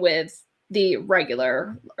fine with the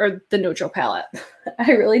regular or the neutral palette.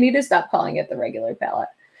 I really need to stop calling it the regular palette.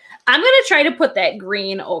 I'm going to try to put that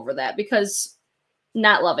green over that because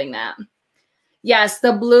not loving that. Yes,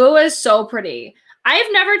 the blue is so pretty. I've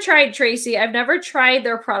never tried Tracy. I've never tried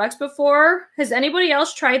their products before. Has anybody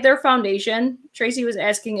else tried their foundation? Tracy was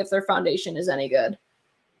asking if their foundation is any good.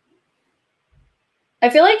 I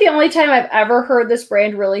feel like the only time I've ever heard this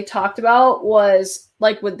brand really talked about was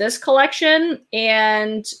like with this collection,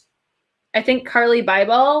 and I think Carly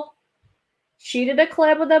Bybel, she did a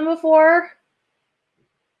collab with them before.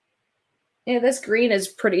 Yeah, this green is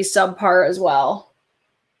pretty subpar as well.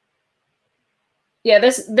 Yeah,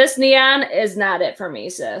 this neon is not it for me,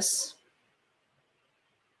 sis.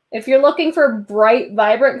 If you're looking for bright,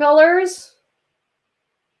 vibrant colors,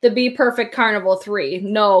 the Be Perfect Carnival 3,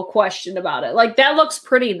 no question about it. Like, that looks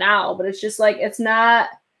pretty now, but it's just like, it's not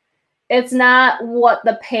what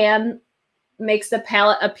the pan makes the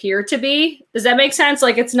palette appear to be. Does that make sense?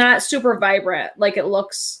 Like, it's not super vibrant like it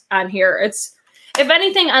looks on here. It's, if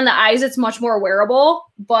anything, on the eyes, it's much more wearable,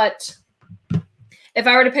 but if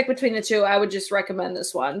I were to pick between the two, I would just recommend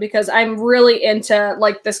this one because I'm really into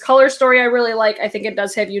like this color story. I really like, I think it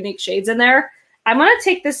does have unique shades in there. I'm going to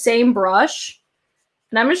take the same brush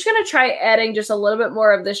and I'm just going to try adding just a little bit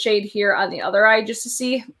more of the shade here on the other eye just to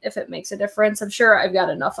see if it makes a difference. I'm sure I've got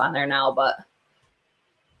enough on there now, but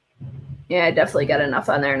yeah, I definitely got enough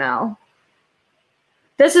on there now.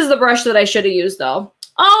 This is the brush that I should have used though.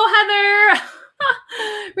 Oh, Heather!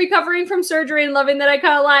 Recovering from surgery and loving that I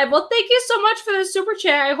caught live. Well, thank you so much for the super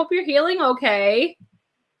chat. I hope you're healing okay.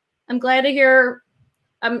 I'm glad to hear.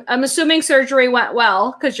 I'm assuming surgery went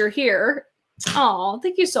well because you're here. Oh,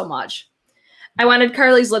 thank you so much. I wanted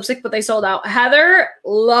Carly's lipstick, but they sold out. Heather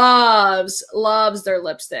loves their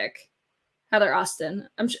lipstick. Heather Austin.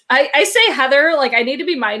 I say Heather, like I need to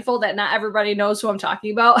be mindful that not everybody knows who I'm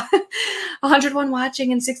talking about. 101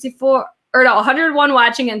 watching and 64, or no, 101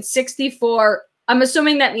 watching and 64. I'm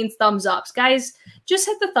assuming that means thumbs ups. Guys, just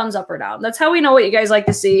hit the thumbs up or down. That's how we know what you guys like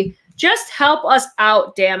to see. Just help us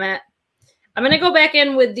out, damn it. I'm going to go back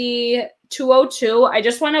in with the 202. I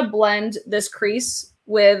just want to blend this crease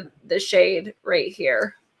with the shade right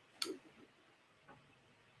here.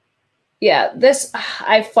 Yeah, this,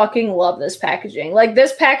 I fucking love this packaging. Like,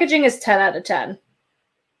 this packaging is 10 out of 10.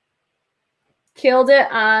 Killed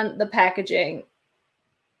it on the packaging.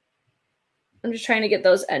 I'm just trying to get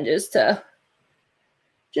those edges to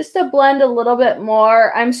just to blend a little bit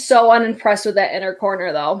more. I'm so unimpressed with that inner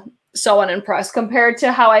corner, though. So unimpressed compared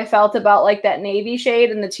to how I felt about, like, that navy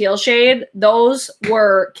shade and the teal shade. Those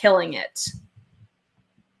were killing it.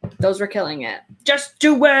 Those were killing it. Just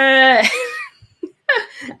do it!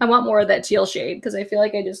 I want more of that teal shade because I feel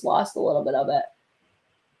like I just lost a little bit of it.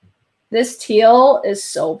 This teal is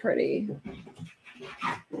so pretty.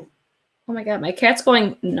 Oh my God, my cat's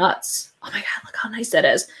going nuts. Oh my God, look how nice that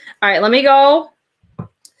is. All right, let me go.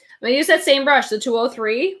 I'm going to use that same brush, the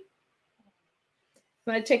 203.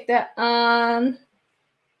 I'm going to take that on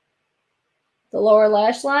the lower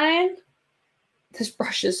lash line. This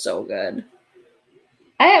brush is so good.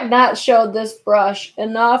 I have not showed this brush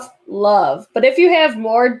enough love. But if you have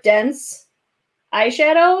more dense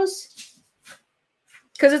eyeshadows,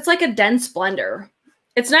 because it's like a dense blender.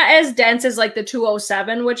 It's not as dense as like the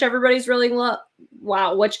 207, which everybody's really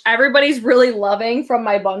which everybody's really loving from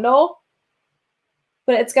my bundle.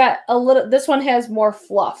 But it's got a little, this one has more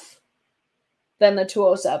fluff than the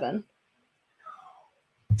 207.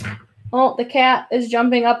 Oh, the cat is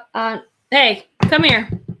jumping up on, hey, come here.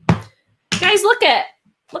 Guys, look at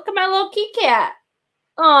my little kitty cat.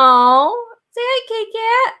 Oh, say hi, kitty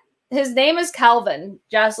cat. His name is Calvin.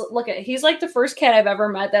 Just look at, he's like the first cat I've ever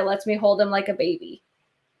met that lets me hold him like a baby.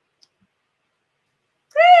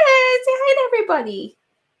 Hey, say hi to everybody.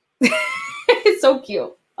 It's so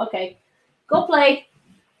cute. Okay, go play.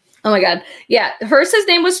 Oh my God. Yeah, first his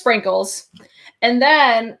name was Sprinkles. And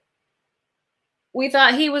then we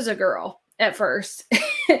thought he was a girl at first.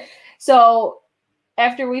 So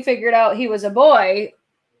after we figured out he was a boy,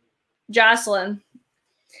 Jocelyn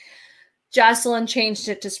changed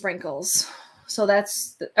it to Sprinkles. So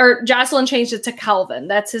that's, or Jocelyn changed it to Calvin.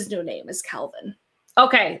 That's his new name, is Calvin.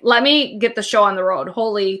 Okay, let me get the show on the road.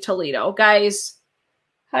 Holy Toledo. Guys,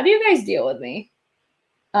 how do you guys deal with me?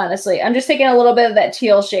 Honestly, I'm just taking a little bit of that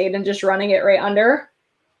teal shade and just running it right under.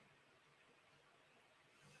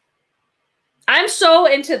 I'm so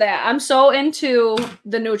into that. I'm so into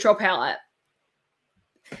the neutral palette.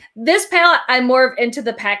 This palette, I'm more into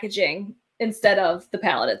the packaging instead of the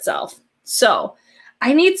palette itself. So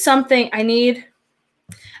I need something. I need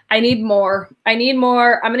more. I'm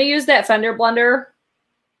going to use that Fender blender.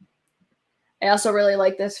 I also really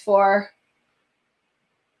like this for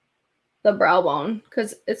the brow bone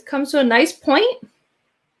because it comes to a nice point.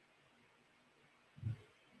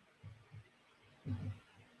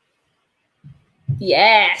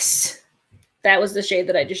 Yes. That was the shade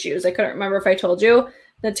that I just used. I couldn't remember if I told you.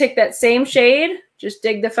 Then take that same shade, just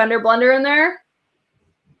dig the Fender blender in there,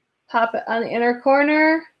 pop it on the inner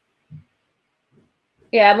corner.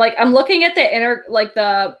 Yeah, I'm looking at the inner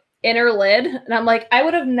lid, and I'm like, I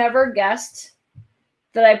would have never guessed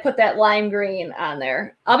that I put that lime green on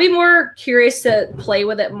there. I'll be more curious to play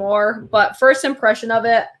with it more, but first impression of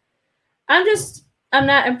it, I'm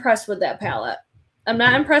not impressed with that palette. I'm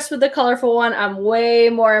not impressed with the colorful one. I'm way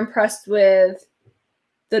more impressed with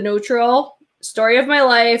the neutral. Story of my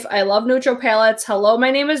life. I love neutral palettes. Hello,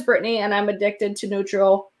 my name is Brittany, and I'm addicted to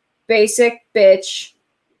neutral, basic bitch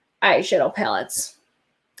eyeshadow palettes.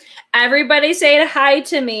 Everybody say hi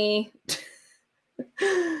to me.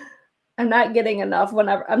 I'm not getting enough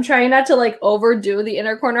whenever I'm trying not to like overdo the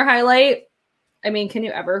inner corner highlight. I mean, can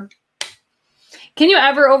you ever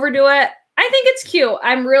overdo it? I think it's cute.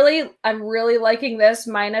 I'm really liking this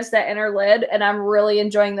minus that inner lid, and I'm really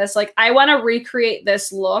enjoying this. Like, I want to recreate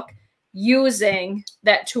this look using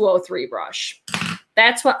that 203 brush.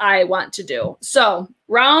 That's what I want to do. So,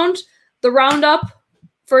 roundup,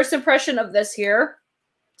 first impression of this here.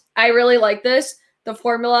 I really like this. The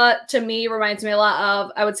formula to me reminds me a lot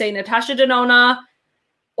of, I would say, Natasha Denona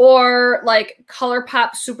or like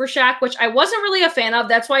ColourPop Super Shock, which I wasn't really a fan of.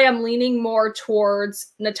 That's why I'm leaning more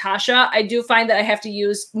towards Natasha. I do find that I have to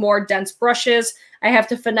use more dense brushes. I have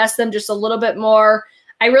to finesse them just a little bit more.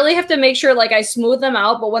 I really have to make sure like I smooth them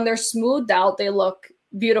out, but when they're smoothed out, they look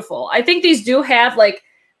beautiful. I think these do have like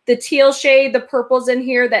the teal shade, the purples in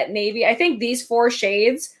here, that navy. I think these 4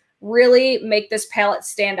 shades really make this palette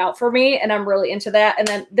stand out for me, and I'm really into that. And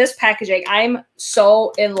then this packaging, I'm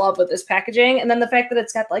so in love with this packaging. And then the fact that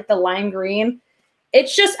it's got like the lime green,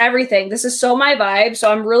 it's just everything. This is so my vibe,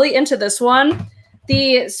 so I'm really into this one.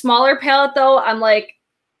 The smaller palette though, I'm like,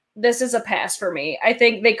 this is a pass for me. I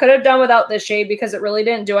think they could have done without this shade because it really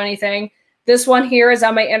didn't do anything. This one here is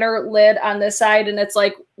on my inner lid on this side, and it's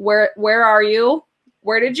like, where are you?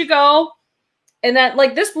 Where did you go? And that,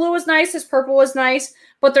 like, this blue was nice, this purple was nice,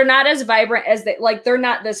 but they're not as vibrant as they're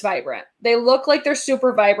not this vibrant. They look like they're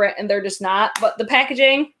super vibrant, and they're just not. But the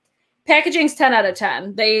packaging's 10 out of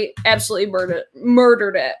 10. They absolutely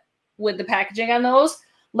murdered it with the packaging on those.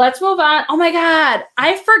 Let's move on. Oh my God,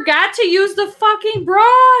 I forgot to use the fucking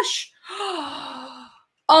brush.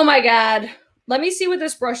 Oh my God. Let me see what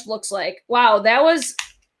this brush looks like. Wow,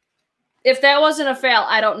 if that wasn't a fail,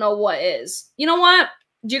 I don't know what is. You know what?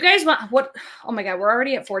 Do you guys want what? Oh my God, we're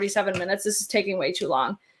already at 47 minutes. This is taking way too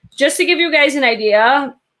long. Just to give you guys an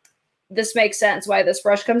idea, this makes sense why this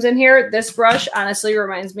brush comes in here. This brush honestly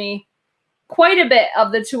reminds me quite a bit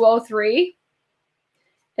of the 203.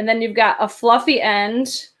 And then you've got a fluffy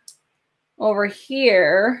end over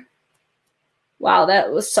here. Wow,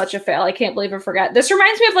 that was such a fail. I can't believe I forgot. This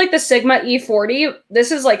reminds me of like the Sigma E40.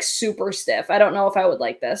 This is like super stiff. I don't know if I would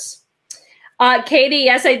like this. Katie,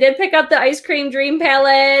 yes, I did pick up the Ice Cream Dream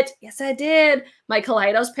palette. Yes, I did. My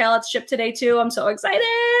Kaleidos palettes shipped today too. I'm so excited.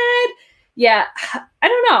 Yeah, I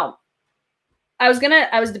don't know. I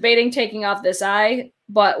was debating taking off this eye,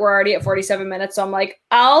 but we're already at 47 minutes. So I'm like,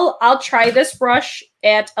 I'll try this brush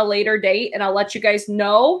at a later date, and I'll let you guys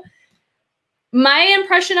know. My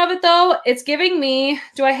impression of it though, it's giving me,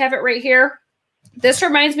 do I have it right here? This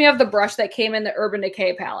reminds me of the brush that came in the Urban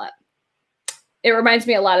Decay palette. It reminds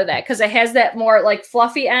me a lot of that because it has that more like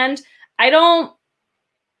fluffy end. I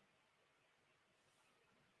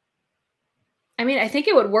think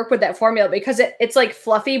it would work with that formula because it's like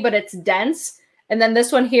fluffy, but it's dense. And then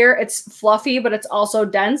this one here, it's fluffy, but it's also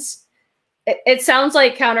dense. It sounds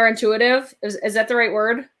like counterintuitive. Is that the right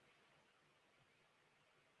word?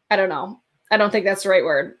 I don't know. I don't think that's the right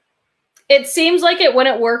word. It seems like it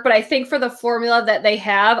wouldn't work, but I think for the formula that they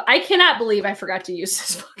have, I cannot believe I forgot to use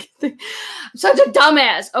this fucking thing. I'm such a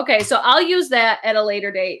dumbass. Okay, so I'll use that at a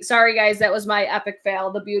later date. Sorry, guys. That was my epic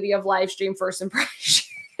fail. The beauty of live stream first impressions.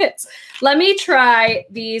 Let me try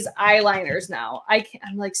these eyeliners now. I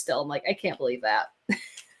can't believe that.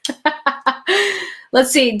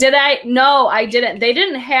 Let's see. Did I? No, I didn't. They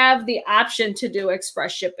didn't have the option to do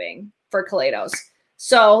express shipping for Kaleidos.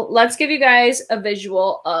 So let's give you guys a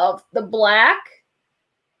visual of the black.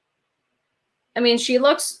 I mean, she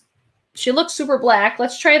looks super black.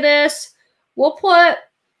 Let's try this. We'll put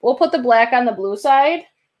the black on the blue side.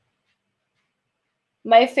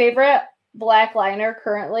 My favorite black liner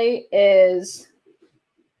currently is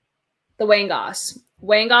the Wayne Goss.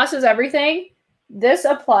 Wayne Goss is everything. This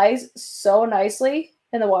applies so nicely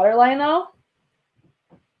in the waterline though.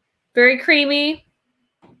 Very creamy.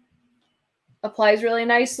 Applies really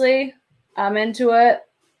nicely. I'm into it.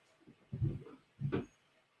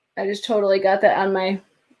 I just totally got that on my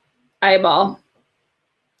eyeball.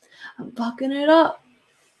 I'm fucking it up.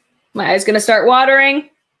 My eye's going to start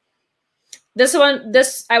watering. This one,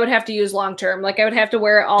 this I would have to use long term. Like I would have to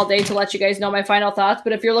wear it all day to let you guys know my final thoughts.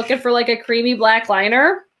 But if you're looking for like a creamy black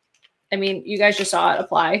liner, I mean, you guys just saw it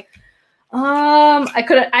apply.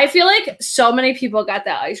 I feel like so many people got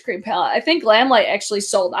that ice cream palette. I think Lamplight actually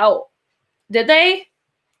sold out. Did they?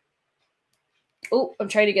 Oh, I'm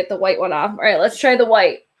trying to get the white one off. All right, let's try the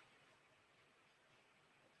white.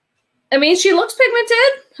 I mean, she looks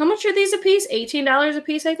pigmented. How much are these a piece? $18 a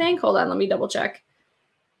piece, I think. Hold on, let me double check.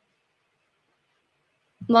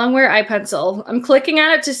 Longwear eye pencil. I'm clicking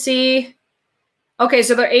on it to see. Okay,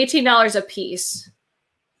 so they're $18 a piece,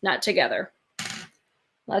 not together.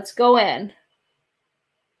 Let's go in.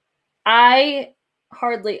 I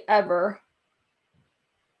hardly ever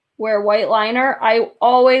wear white liner. I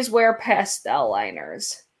always wear pastel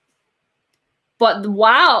liners. But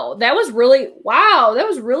wow, that was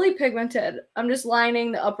really pigmented. I'm just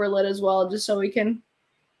lining the upper lid as well, just so we can.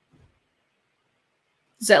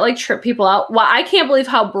 Does that like trip people out? Wow, I can't believe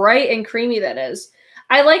how bright and creamy that is.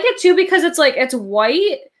 I like it too because it's like, it's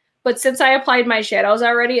white, but since I applied my shadows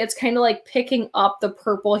already, it's kind of like picking up the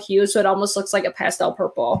purple hue, so it almost looks like a pastel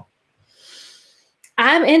purple.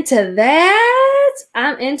 I'm into that.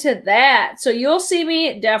 I'm into that. So you'll see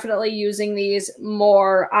me definitely using these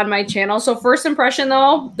more on my channel. So first impression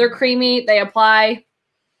though, they're creamy, they apply.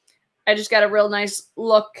 I just got a real nice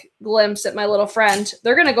glimpse at my little friend.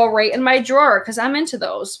 They're going to go right in my drawer because I'm into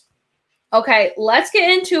those. Okay, let's get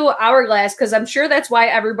into Hourglass because I'm sure that's why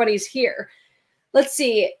everybody's here. Let's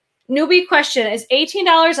see. Newbie question, is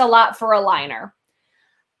 $18 a lot for a liner?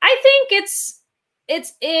 I think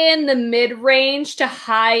it's in the mid-range to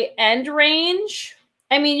high-end range.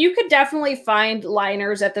 I mean, you could definitely find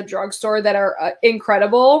liners at the drugstore that are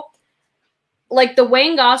incredible. Like the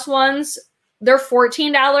Wayne Goss ones, they're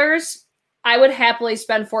 $14. I would happily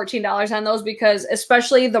spend $14 on those because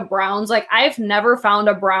especially the browns, like I've never found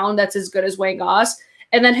a brown that's as good as Wayne Goss.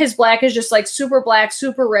 And then his black is just like super black,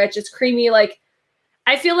 super rich. It's creamy. Like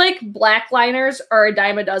I feel like black liners are a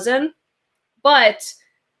dime a dozen, but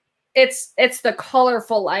it's the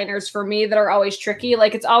colorful liners for me that are always tricky.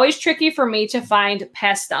 Like it's always tricky for me to find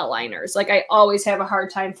pastel liners. Like I always have a hard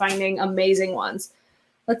time finding amazing ones.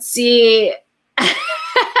 Let's see.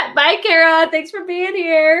 Bye, Kara. Thanks for being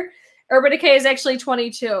here. Urban Decay is actually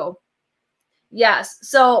 22. Yes.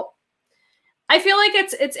 So I feel like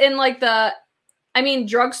it's in like the, I mean,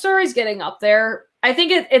 drugstore is getting up there. I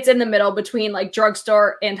think it's in the middle between like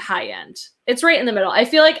drugstore and high end. It's right in the middle. I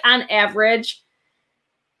feel like on average,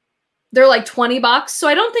 they're like $20. So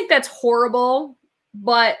I don't think that's horrible,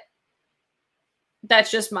 but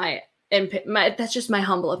that's just my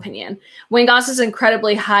humble opinion. Wayne Goss is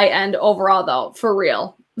incredibly high end overall though, for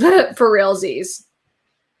real. For realsies.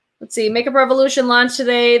 Let's see. Makeup Revolution launched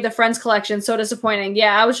today. The Friends collection. So disappointing.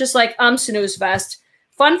 Yeah, I was just like, snooze fest.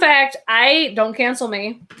 Fun fact, don't cancel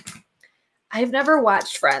me. I've never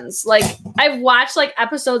watched Friends. Like, I've watched like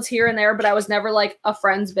episodes here and there, but I was never like a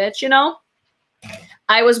Friends bitch, you know?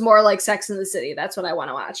 I was more like Sex in the City. That's what I want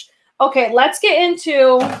to watch. Okay, let's get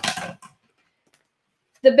into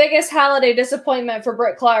the biggest holiday disappointment for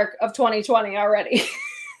Britt Clark of 2020 already.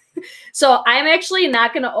 So I'm actually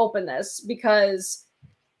not going to open this because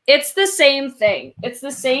it's the same thing. It's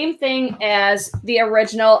the same thing as the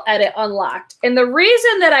original Edit Unlocked. And the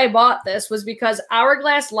reason that I bought this was because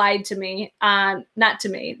Hourglass lied to me not to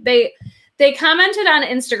me. They commented on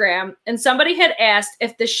Instagram and somebody had asked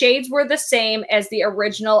if the shades were the same as the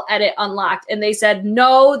original Edit Unlocked. And they said,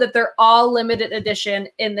 no, that they're all limited edition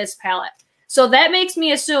in this palette. So that makes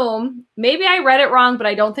me assume, maybe I read it wrong, but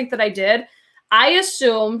I don't think that I did. I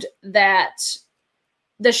assumed that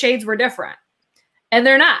the shades were different. And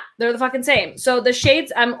they're not. They're the fucking same. So the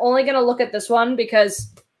shades, I'm only going to look at this one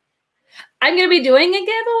because I'm going to be doing a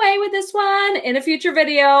giveaway with this one in a future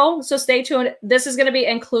video. So stay tuned. This is going to be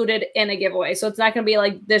included in a giveaway. So it's not going to be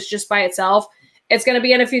like this just by itself. It's going to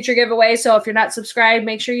be in a future giveaway. So if you're not subscribed,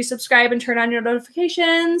 make sure you subscribe and turn on your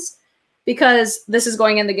notifications because this is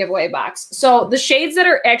going in the giveaway box. So the shades that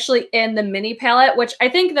are actually in the mini palette, which I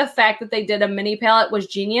think the fact that they did a mini palette was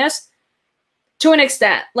genius. To an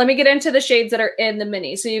extent. Let me get into the shades that are in the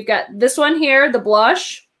mini. So you've got this one here, the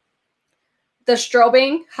blush, the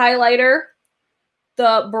strobing highlighter,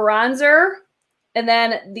 the bronzer, and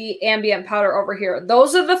then the ambient powder over here.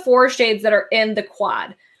 Those are the 4 shades that are in the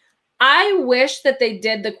quad. I wish that they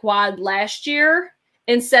did the quad last year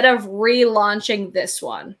instead of relaunching this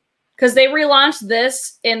one. Because they relaunched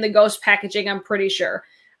this in the Ghost packaging, I'm pretty sure.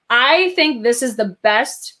 I think this is the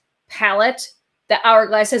best palette that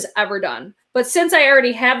Hourglass has ever done. But since I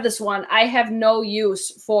already have this one, I have no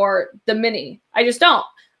use for the mini. I just don't.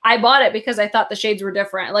 I bought it because I thought the shades were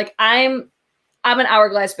different. Like I'm I'm an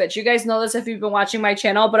Hourglass bitch. You guys know this if you've been watching my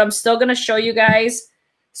channel, but I'm still going to show you guys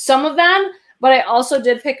some of them. But I also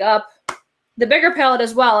did pick up the bigger palette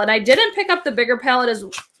as well. And I didn't pick up the bigger palette as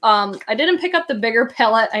I didn't pick up the bigger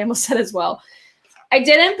palette. I almost said as well. I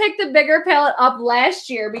didn't pick the bigger palette up last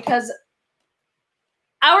year because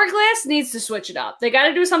Hourglass needs to switch it up. They got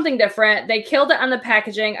to do something different. They killed it on the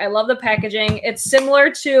packaging. I love the packaging. It's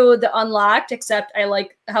similar to the Unlocked, except I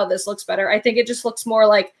like how this looks better. I think it just looks more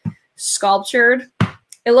like sculptured.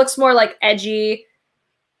 It looks more like edgy,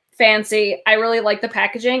 fancy. I really like the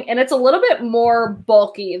packaging, and it's a little bit more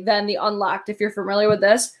bulky than the Unlocked if you're familiar with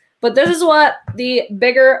this. But this is what the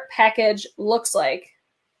bigger package looks like.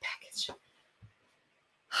 Package.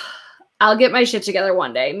 I'll get my shit together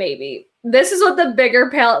one day, maybe. This is what the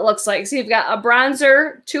bigger palette looks like. So you've got a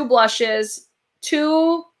bronzer, 2 blushes,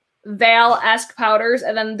 2 veil-esque powders,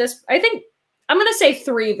 and then this, I think, I'm going to say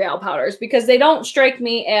 3 veil powders because they don't strike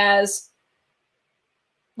me as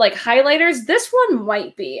like highlighters. This one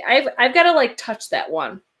might be. I've got to like touch that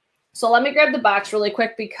one. So let me grab the box really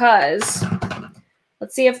quick because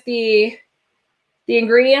let's see if the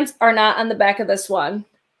ingredients are not on the back of this one.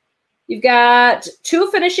 You've got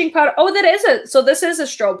 2 finishing powder. Oh, that is it. So this is a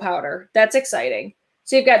strobe powder. That's exciting.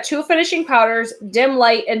 So you've got 2 finishing powders, dim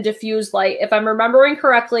light and diffuse light. If I'm remembering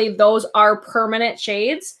correctly, those are permanent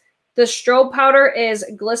shades. The strobe powder is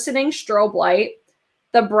glistening strobe light.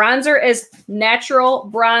 The bronzer is natural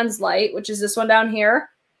bronze light, which is this one down here.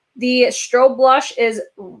 The strobe blush is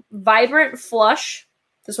vibrant flush,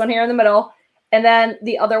 this one here in the middle. And then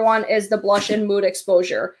the other one is the blush and mood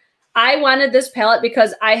exposure. I wanted this palette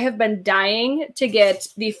because I have been dying to get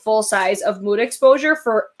the full size of Mood Exposure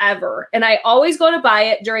forever. And I always go to buy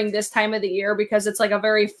it during this time of the year because it's like a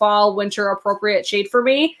very fall, winter appropriate shade for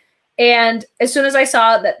me. And as soon as I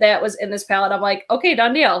saw that that was in this palette, I'm like, okay,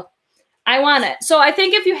 done deal. I want it. So I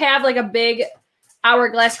think if you have like a big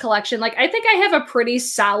Hourglass collection, like I think I have a pretty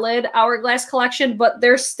solid Hourglass collection, but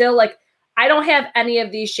there's still like, I don't have any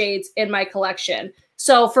of these shades in my collection.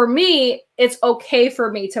 So for me, it's okay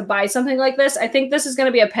for me to buy something like this. I think this is going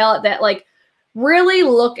to be a palette that like really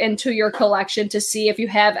look into your collection to see if you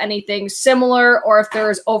have anything similar or if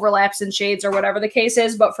there's overlaps in shades or whatever the case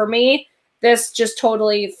is. But for me, this just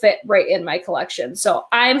totally fit right in my collection. So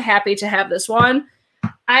I'm happy to have this one.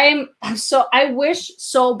 I wish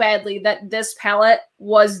so badly that this palette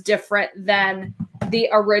was different than the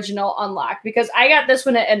original Unlocked because I got this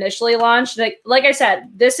when it initially launched. Like I said,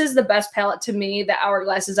 this is the best palette to me that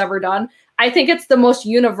Hourglass has ever done. I think it's the most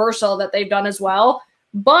universal that they've done as well.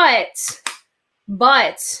 But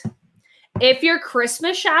if you're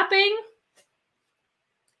Christmas shopping,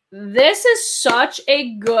 this is such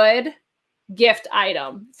a good gift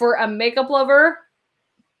item for a makeup lover.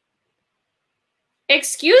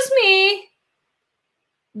 Excuse me.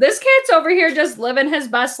 This cat's over here just living his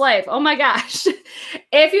best life. Oh my gosh.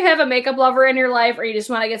 If you have a makeup lover in your life or you just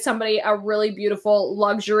want to get somebody a really beautiful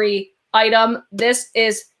luxury item, this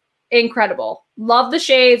is incredible. Love the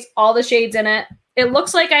shades, all the shades in it. It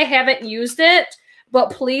looks like I haven't used it,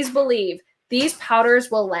 but please believe these powders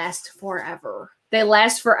will last forever. They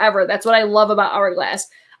last forever. That's what I love about Hourglass.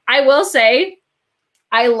 I will say,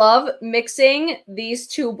 I love mixing these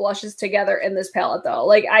 2 blushes together in this palette though.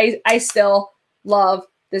 Like I still love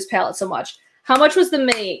this palette so much. How much was the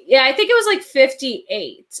mini? Yeah, I think it was like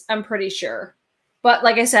 58, I'm pretty sure. But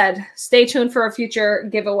like I said, stay tuned for a future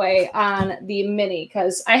giveaway on the mini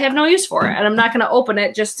because I have no use for it. And I'm not going to open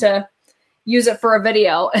it just to use it for a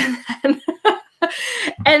video.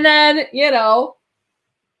 And then, you know,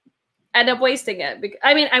 end up wasting it.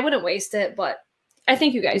 I mean, I wouldn't waste it, but I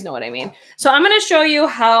think you guys know what I mean. So I'm going to show you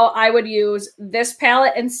how I would use this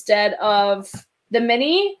palette instead of the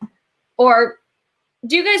mini. Or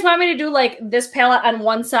do you guys want me to do like this palette on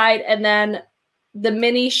one side and then the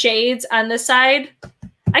mini shades on this side?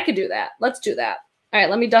 I could do that. Let's do that. All right,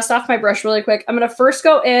 let me dust off my brush really quick. I'm going to first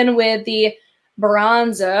go in with the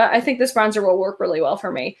bronzer. I think this bronzer will work really well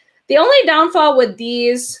for me. The only downfall with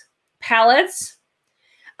these palettes,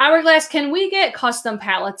 Hourglass, can we get custom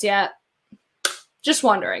palettes yet? Just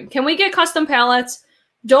wondering. Can we get custom palettes?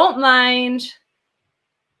 Don't mind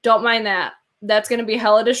that. That's going to be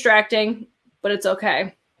hella distracting, but it's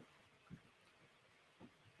okay.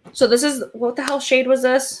 So this is, what the hell shade was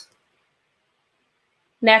this?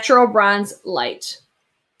 Natural Bronze Light.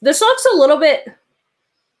 This looks a little bit,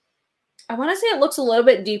 I want to say it looks a little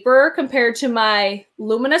bit deeper compared to my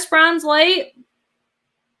Luminous Bronze Light.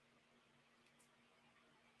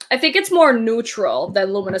 I think it's more neutral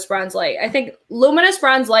than Luminous Bronze Light. I think Luminous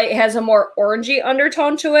Bronze Light has a more orangey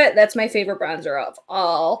undertone to it. That's my favorite bronzer of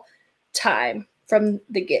all time from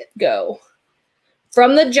the get-go.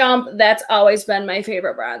 From the jump, that's always been my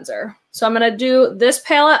favorite bronzer. So I'm going to do this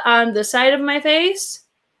palette on the side of my face.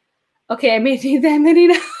 Okay, I may need that many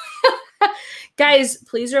now. Guys,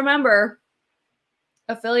 please remember,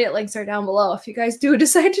 affiliate links are down below if you guys do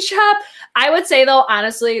decide to shop. I would say, though,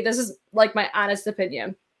 honestly, this is like my honest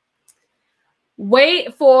opinion.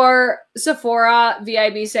 Wait for Sephora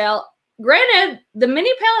VIB sale. Granted, the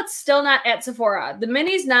mini palette's still not at Sephora. The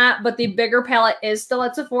mini's not, but the bigger palette is still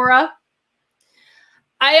at Sephora.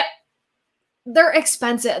 They're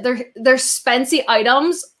expensive. They're spency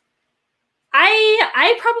items.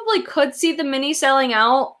 I probably could see the mini selling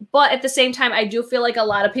out, but at the same time, I do feel like a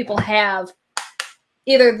lot of people have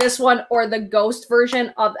either this one or the ghost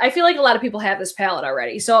version of, I feel like a lot of people have this palette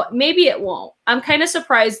already, so maybe it won't. I'm kind of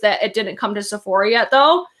surprised that it didn't come to Sephora yet,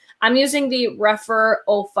 though. I'm using the Refer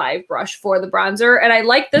 05 brush for the bronzer, and I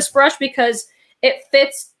like this brush because it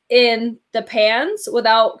fits in the pans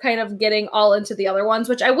without kind of getting all into the other ones,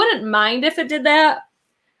 which I wouldn't mind if it did that.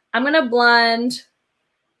 I'm going to blend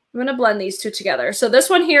these two together. So this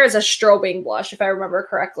one here is a strobing blush, if I remember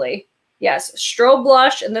correctly. Yes, strobe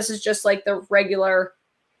blush, and this is just like the regular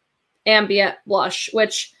ambient blush,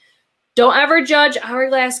 which don't ever judge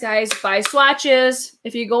Hourglass, guys. Buy swatches.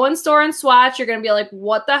 If you go in store and swatch, you're going to be like,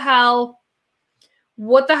 what the hell?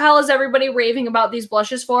 What the hell is everybody raving about these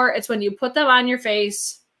blushes for? It's when you put them on your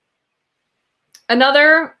face.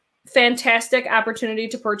 Another fantastic opportunity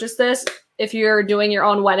to purchase this if you're doing your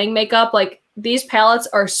own wedding makeup. Like, these palettes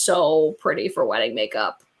are so pretty for wedding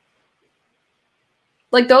makeup.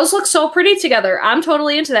 Like, those look so pretty together. I'm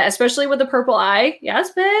totally into that, especially with the purple eye.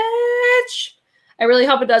 Yes, bitch. I really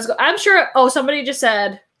hope it does go. I'm sure. Oh, somebody just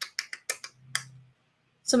said,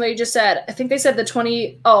 I think they said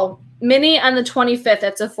mini on the 25th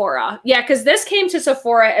at Sephora. Yeah, because this came to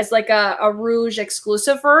Sephora as like a Rouge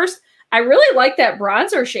exclusive first. I really like that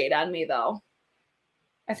bronzer shade on me, though.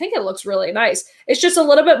 I think it looks really nice. It's just a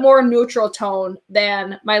little bit more neutral tone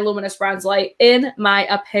than my Luminous Bronze Light, in my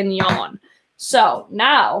opinion. So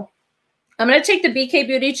now I'm going to take the BK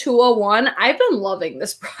Beauty 201. I've been loving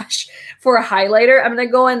this brush for a highlighter. I'm going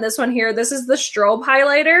to go in this one here. This is the strobe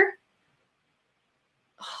highlighter.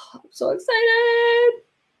 Oh, I'm so excited.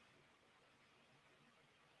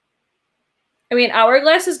 I mean,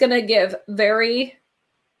 Hourglass is going to give very,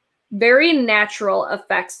 very natural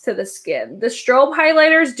effects to the skin. The strobe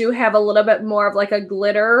highlighters do have a little bit more of like a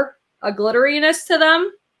glitteriness to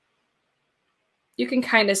them. You can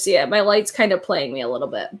kind of see it. My light's kind of playing me a little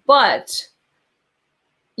bit, but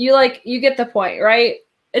you get the point, right?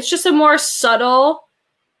 It's just a more subtle,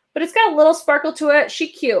 but it's got a little sparkle to it. She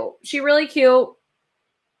cute. She really cute.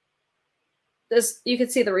 This, you can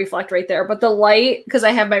see the reflect right there, but the light, because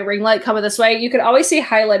I have my ring light coming this way, you can always see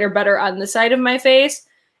highlighter better on the side of my face.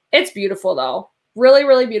 It's beautiful, though. Really,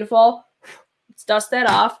 really beautiful. Let's dust that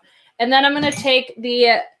off. And then I'm going to take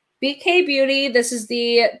the BK Beauty. This is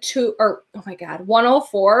the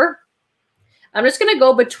 104. I'm just going to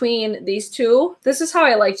go between these two. This is how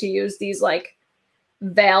I like to use these like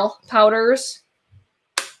veil powders.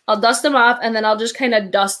 I'll dust them off, and then I'll just kind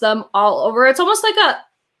of dust them all over. It's almost like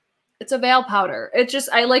it's a veil powder.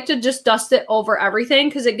 I like to just dust it over everything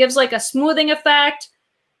because it gives like a smoothing effect,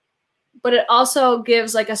 but it also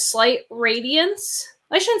gives like a slight radiance.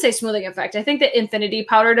 I shouldn't say smoothing effect. I think the Infinity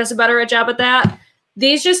powder does a better job at that.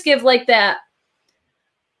 These just give like that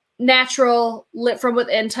natural lit from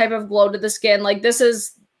within type of glow to the skin. Like, this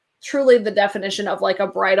is truly the definition of like a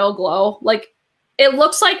bridal glow. Like, it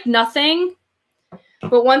looks like nothing,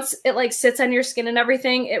 but once it like sits on your skin and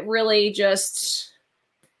everything, it really just,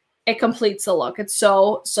 it completes the look. It's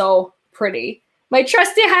so, so pretty. My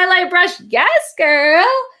trusty highlight brush. Yes, girl.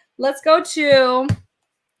 We're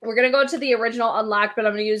going to go to the original Unlocked, but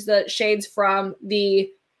I'm going to use the shades from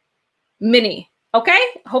the mini. Okay?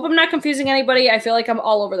 Hope I'm not confusing anybody. I feel like I'm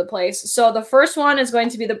all over the place. So the first one is going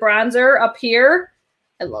to be the bronzer up here.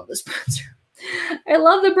 I love this bronzer. I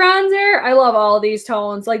love the bronzer. I love all of these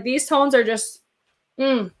tones. Like, these tones are just,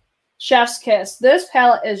 chef's kiss. This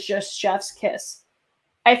palette is just chef's kiss.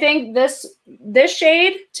 I think this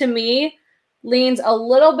shade, to me, leans a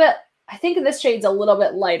little bit, I think this shade's a little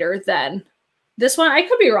bit lighter than this one. I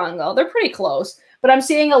could be wrong, though. They're pretty close. But I'm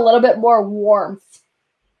seeing a little bit more warmth.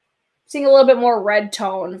 Seeing a little bit more red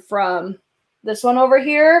tone from this one over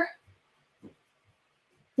here.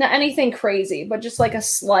 Not anything crazy, but just like a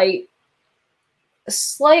slight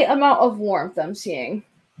amount of warmth I'm seeing.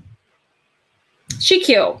 She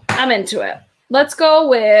cute. I'm into it. Let's go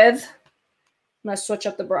with, I'm going to switch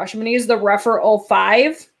up the brush. I'm going to use the Refer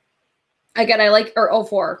 05. Again, I like, or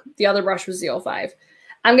 04. The other brush was the 05.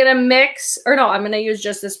 I'm going to mix, or no, I'm going to use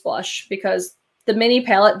just this blush because the mini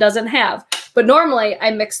palette doesn't have But normally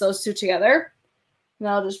I mix those two together. And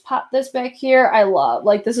I'll just pop this back here. I love,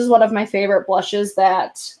 like, this is one of my favorite blushes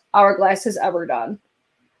that Hourglass has ever done.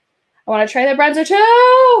 I want to try the bronzer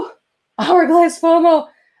too. Hourglass FOMO.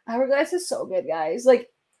 Hourglass is so good, guys. Like,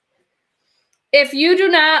 if you do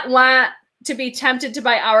not want to be tempted to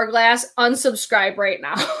buy Hourglass, unsubscribe right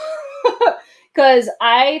now. Because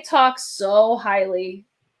I talk so highly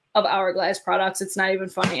of Hourglass products. It's not even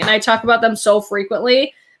funny. And I talk about them so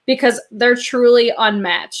frequently because they're truly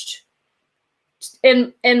unmatched.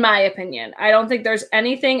 In my opinion. I don't think there's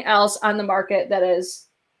anything else on the market that is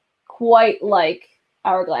quite like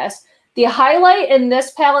Hourglass. The highlight in this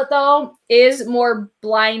palette, though, is more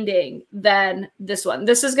blinding than this one.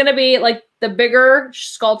 This is going to be like the bigger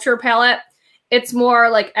sculpture palette. It's more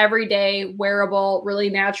like everyday, wearable, really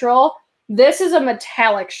natural. This is a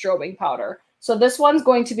metallic strobing powder. So this one's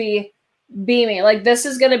going to be beaming. Like, this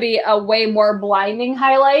is going to be a way more blinding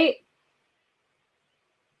highlight,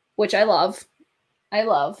 which I love. I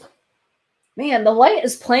love. Man, the light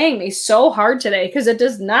is playing me so hard today because it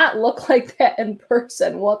does not look like that in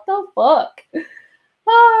person. What the fuck?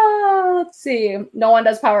 Let's see. No one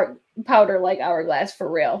does powder like Hourglass, for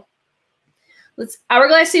real.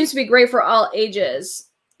 Hourglass seems to be great for all ages.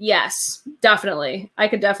 Yes, definitely. I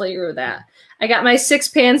could definitely agree with that. I got my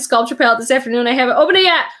 6-pan sculpture palette this afternoon. I haven't opened it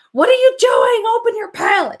yet. What are you doing? Open your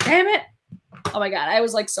palette, damn it. Oh my God, I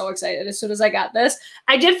was like so excited as soon as I got this.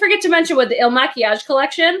 I did forget to mention with the Makiage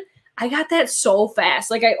collection, I got that so fast.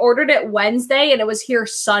 Like, I ordered it Wednesday and it was here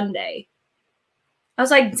Sunday. I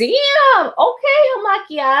was like, damn, okay,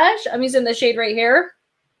 Makiage. I'm using the shade right here.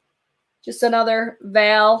 Just another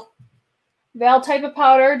Val type of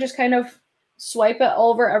powder. Just kind of swipe it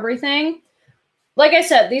over everything. Like I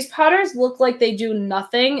said, these powders look like they do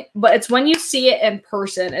nothing, but it's when you see it in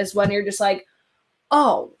person is when you're just like,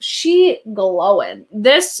 oh, she glowing.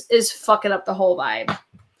 This is fucking up the whole vibe.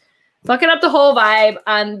 Fucking up the whole vibe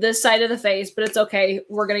on this side of the face, but it's okay.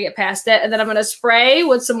 We're going to get past it. And then I'm going to spray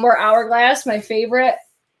with some more Hourglass, my favorite.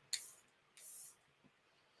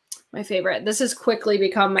 My favorite. This has quickly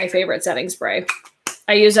become my favorite setting spray.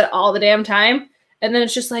 I use it all the damn time. And then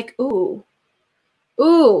it's just like, ooh.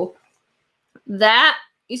 Ooh. That,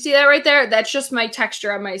 you see that right there? That's just my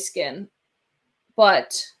texture on my skin.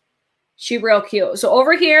 But she real cute. So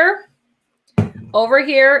over here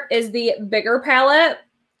is the bigger palette.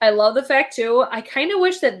 I love the fact too. I kind of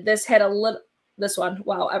wish that this had a little, this one,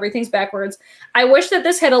 wow, everything's backwards. I wish that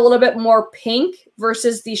this had a little bit more pink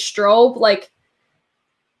versus the strobe, like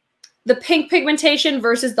the pink pigmentation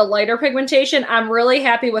versus the lighter pigmentation. I'm really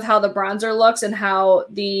happy with how the bronzer looks and how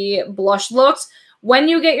the blush looks. When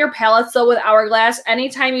you get your palettes though with Hourglass,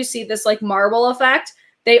 anytime you see this like marble effect,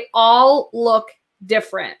 they all look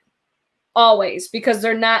different. Always, because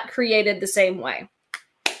they're not created the same way.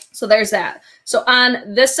 So there's that. So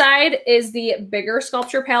on this side is the bigger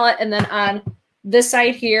sculpture palette. And then on this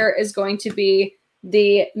side here is going to be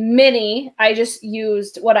the mini. I just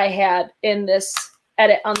used what I had in this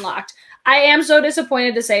edit unlocked. I am so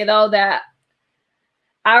disappointed to say, though, that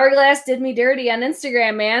Hourglass did me dirty on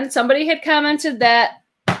Instagram, man. Somebody had commented that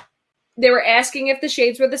they were asking if the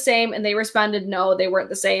shades were the same, and they responded, no, they weren't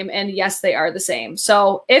the same. And yes, they are the same.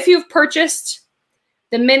 So if you've purchased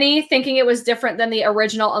the mini thinking it was different than the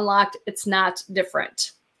original unlocked, it's not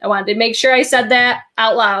different. I wanted to make sure I said that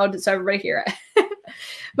out loud so everybody hear it.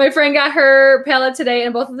 My friend got her palette today,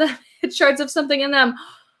 and both of them had shards of something in them. No!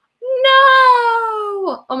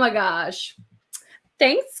 Oh my gosh.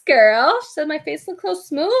 Thanks, girl. She said my face looks so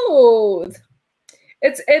smooth.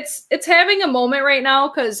 It's having a moment right now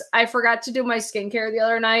because I forgot to do my skincare the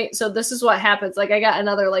other night. So this is what happens. Like, I got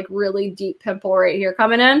another like really deep pimple right here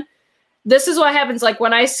coming in. This is what happens like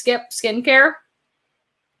when I skip skincare.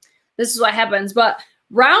 This is what happens. But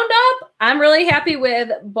round up, I'm really happy with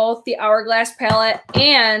both the Hourglass palette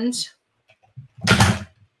and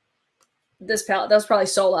this palette. That was probably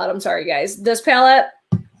so loud. I'm sorry, guys. This palette.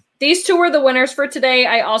 These two were the winners for today.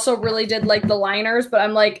 I also really did like the liners, but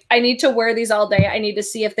I'm like, I need to wear these all day. I need to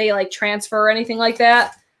see if they like transfer or anything like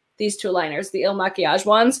that. These two liners, the Makiage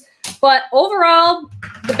ones. But overall,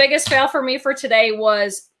 the biggest fail for me for today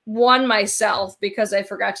was one, myself, because I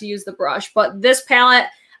forgot to use the brush. But this palette,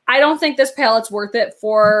 I don't think this palette's worth it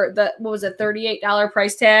for the, what was it, $38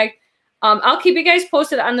 price tag. I'll keep you guys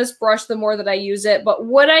posted on this brush the more that I use it. But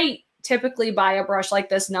would I typically buy a brush like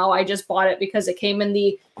this? No, I just bought it because it came in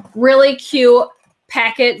the really cute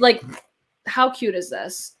packet. Like, how cute is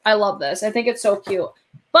this? I love this. I think it's so cute.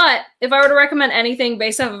 But if I were to recommend anything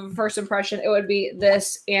based on first impression, it would be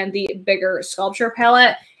this and the bigger sculpture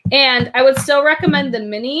palette. And I would still recommend the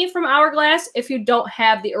mini from Hourglass if you don't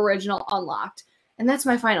have the original unlocked. And that's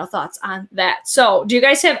my final thoughts on that. So do you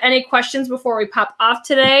guys have any questions before we pop off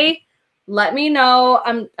today? Let me know.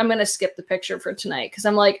 I'm going to skip the picture for tonight because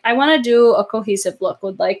I'm like, I want to do a cohesive look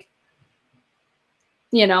with like,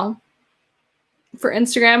 you know, for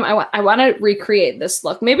Instagram. I want to recreate this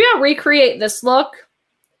look. Maybe I'll recreate this look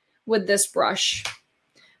with this brush.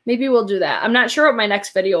 Maybe we'll do that. I'm not sure what my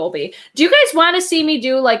next video will be. Do you guys want to see me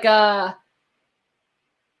do like a,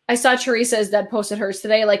 I saw Teresa's that posted hers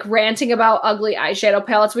today, like ranting about ugly eyeshadow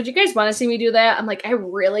palettes. Would you guys want to see me do that? I'm like, I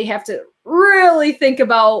really have to really think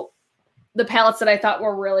about the palettes that I thought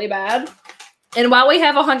were really bad. And while we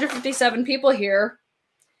have 157 people here,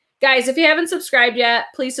 guys, if you haven't subscribed yet,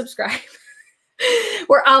 please subscribe.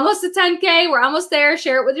 We're almost at 10K. We're almost there.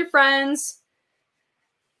 Share it with your friends.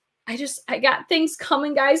 I got things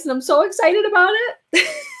coming, guys, and I'm so excited about it.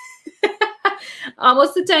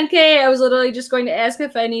 Almost to 10K. I was literally just going to ask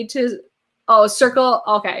if I need to, circle.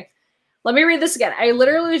 Okay. Let me read this again. I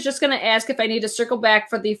literally was just going to ask if I need to circle back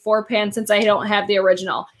for the 4-pan since I don't have the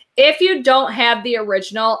original. If you don't have the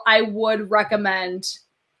original, I would recommend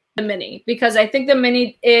the mini because I think the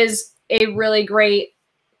mini is a really great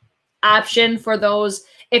option for those.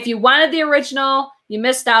 If you wanted the original, you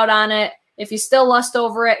missed out on it. If you still lust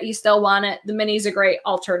over it, you still want it, the mini is a great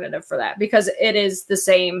alternative for that because it is the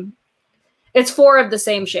same. It's 4 of the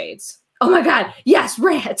same shades. Oh my God. Yes,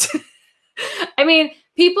 rant. I mean,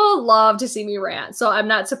 people love to see me rant. So I'm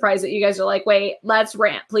not surprised that you guys are like, wait, let's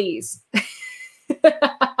rant, please.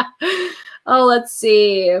 Oh, let's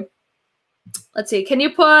see. Let's see. Can you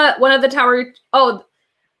put one of the tower? Oh,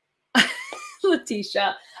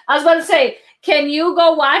 Letitia. I was about to say, can you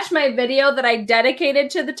go watch my video that I dedicated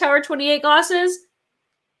to the Tower 28 glosses?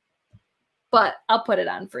 But I'll put it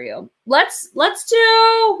on for you. Let's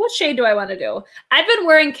do, what shade do I want to do? I've been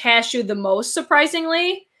wearing Cashew the most,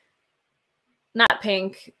 surprisingly. Not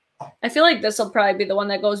pink. I feel like this will probably be the one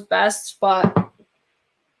that goes best, but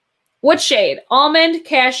what shade? Almond,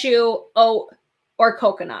 cashew, oat, or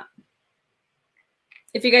coconut?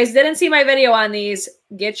 If you guys didn't see my video on these,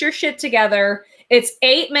 get your shit together. It's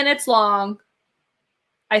 8 minutes long,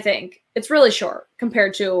 I think. It's really short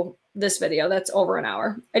compared to this video. That's over an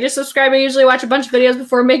hour. I just subscribe. I usually watch a bunch of videos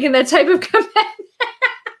before making that type of comment.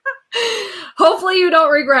 Hopefully you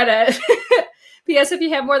don't regret it. P.S. If you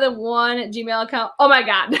have more than one Gmail account. Oh my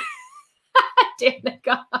God. Damn it,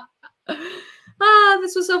 God. Ah,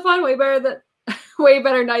 this was so fun. Way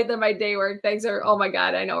better night than my day work. Thanks. Oh my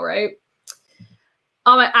God. I know, right?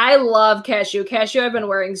 Oh my, I love Cashew. Cashew I've been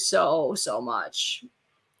wearing so much.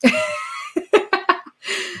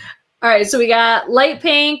 All right, so we got light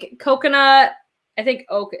pink, coconut. I think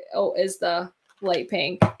oat is the light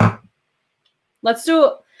pink. Let's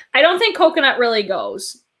do, I don't think coconut really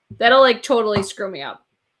goes. That'll like totally screw me up.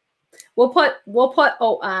 We'll put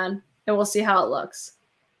oat on and we'll see how it looks.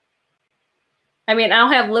 I mean, I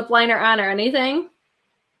don't have lip liner on or anything.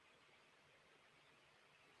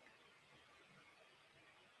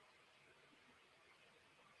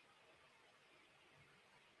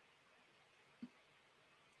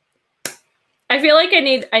 I feel like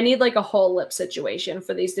I need like a whole lip situation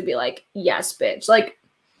for these to be like, yes, bitch. Like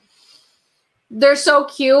they're so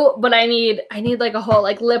cute, but I need like a whole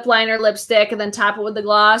like lip liner, lipstick, and then top it with the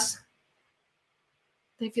gloss.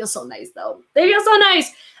 They feel so nice though. They feel so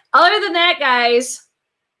nice. Other than that, guys,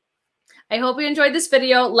 I hope you enjoyed this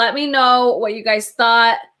video. Let me know what you guys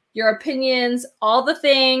thought, your opinions, all the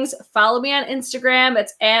things. Follow me on Instagram.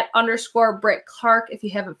 It's @_BritClark if you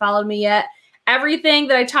haven't followed me yet. Everything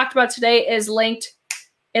that I talked about today is linked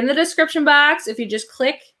in the description box. If you just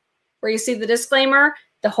click where you see the disclaimer,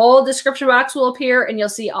 the whole description box will appear and you'll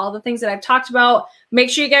see all the things that I've talked about.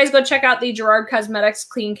 Make sure you guys go check out the Gerard Cosmetics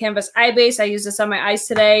Clean Canvas Eye Base. I used this on my eyes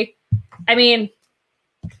today. I mean,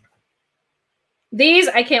 these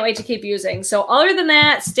I can't wait to keep using. So other than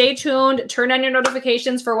that, stay tuned. Turn on your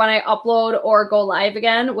notifications for when I upload or go live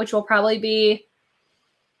again, which will probably be,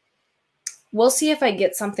 we'll see if I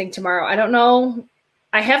get something tomorrow. I don't know.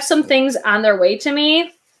 I have some things on their way to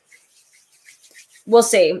me. We'll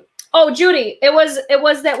see. Oh, Judy, it was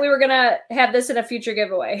that we were going to have this in a future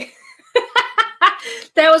giveaway.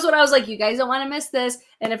 That was what I was like, you guys don't want to miss this.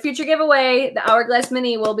 In a future giveaway, the Hourglass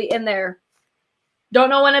Mini will be in there. Don't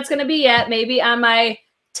know when it's going to be yet. Maybe on my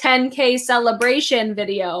 10K celebration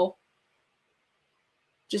video.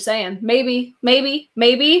 Just saying. Maybe.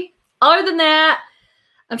 Other than that,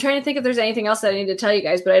 I'm trying to think if there's anything else that I need to tell you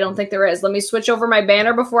guys, but I don't think there is. Let me switch over my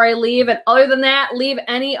banner before I leave. And other than that, leave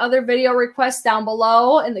any other video requests down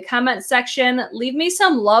below in the comment section. Leave me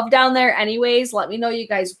some love down there anyways. Let me know you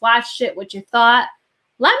guys watched it, what you thought.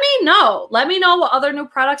 Let me know. Let me know what other new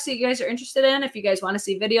products that you guys are interested in. If you guys want to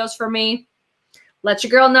see videos from me, let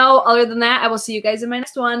your girl know. Other than that, I will see you guys in my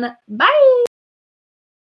next one. Bye.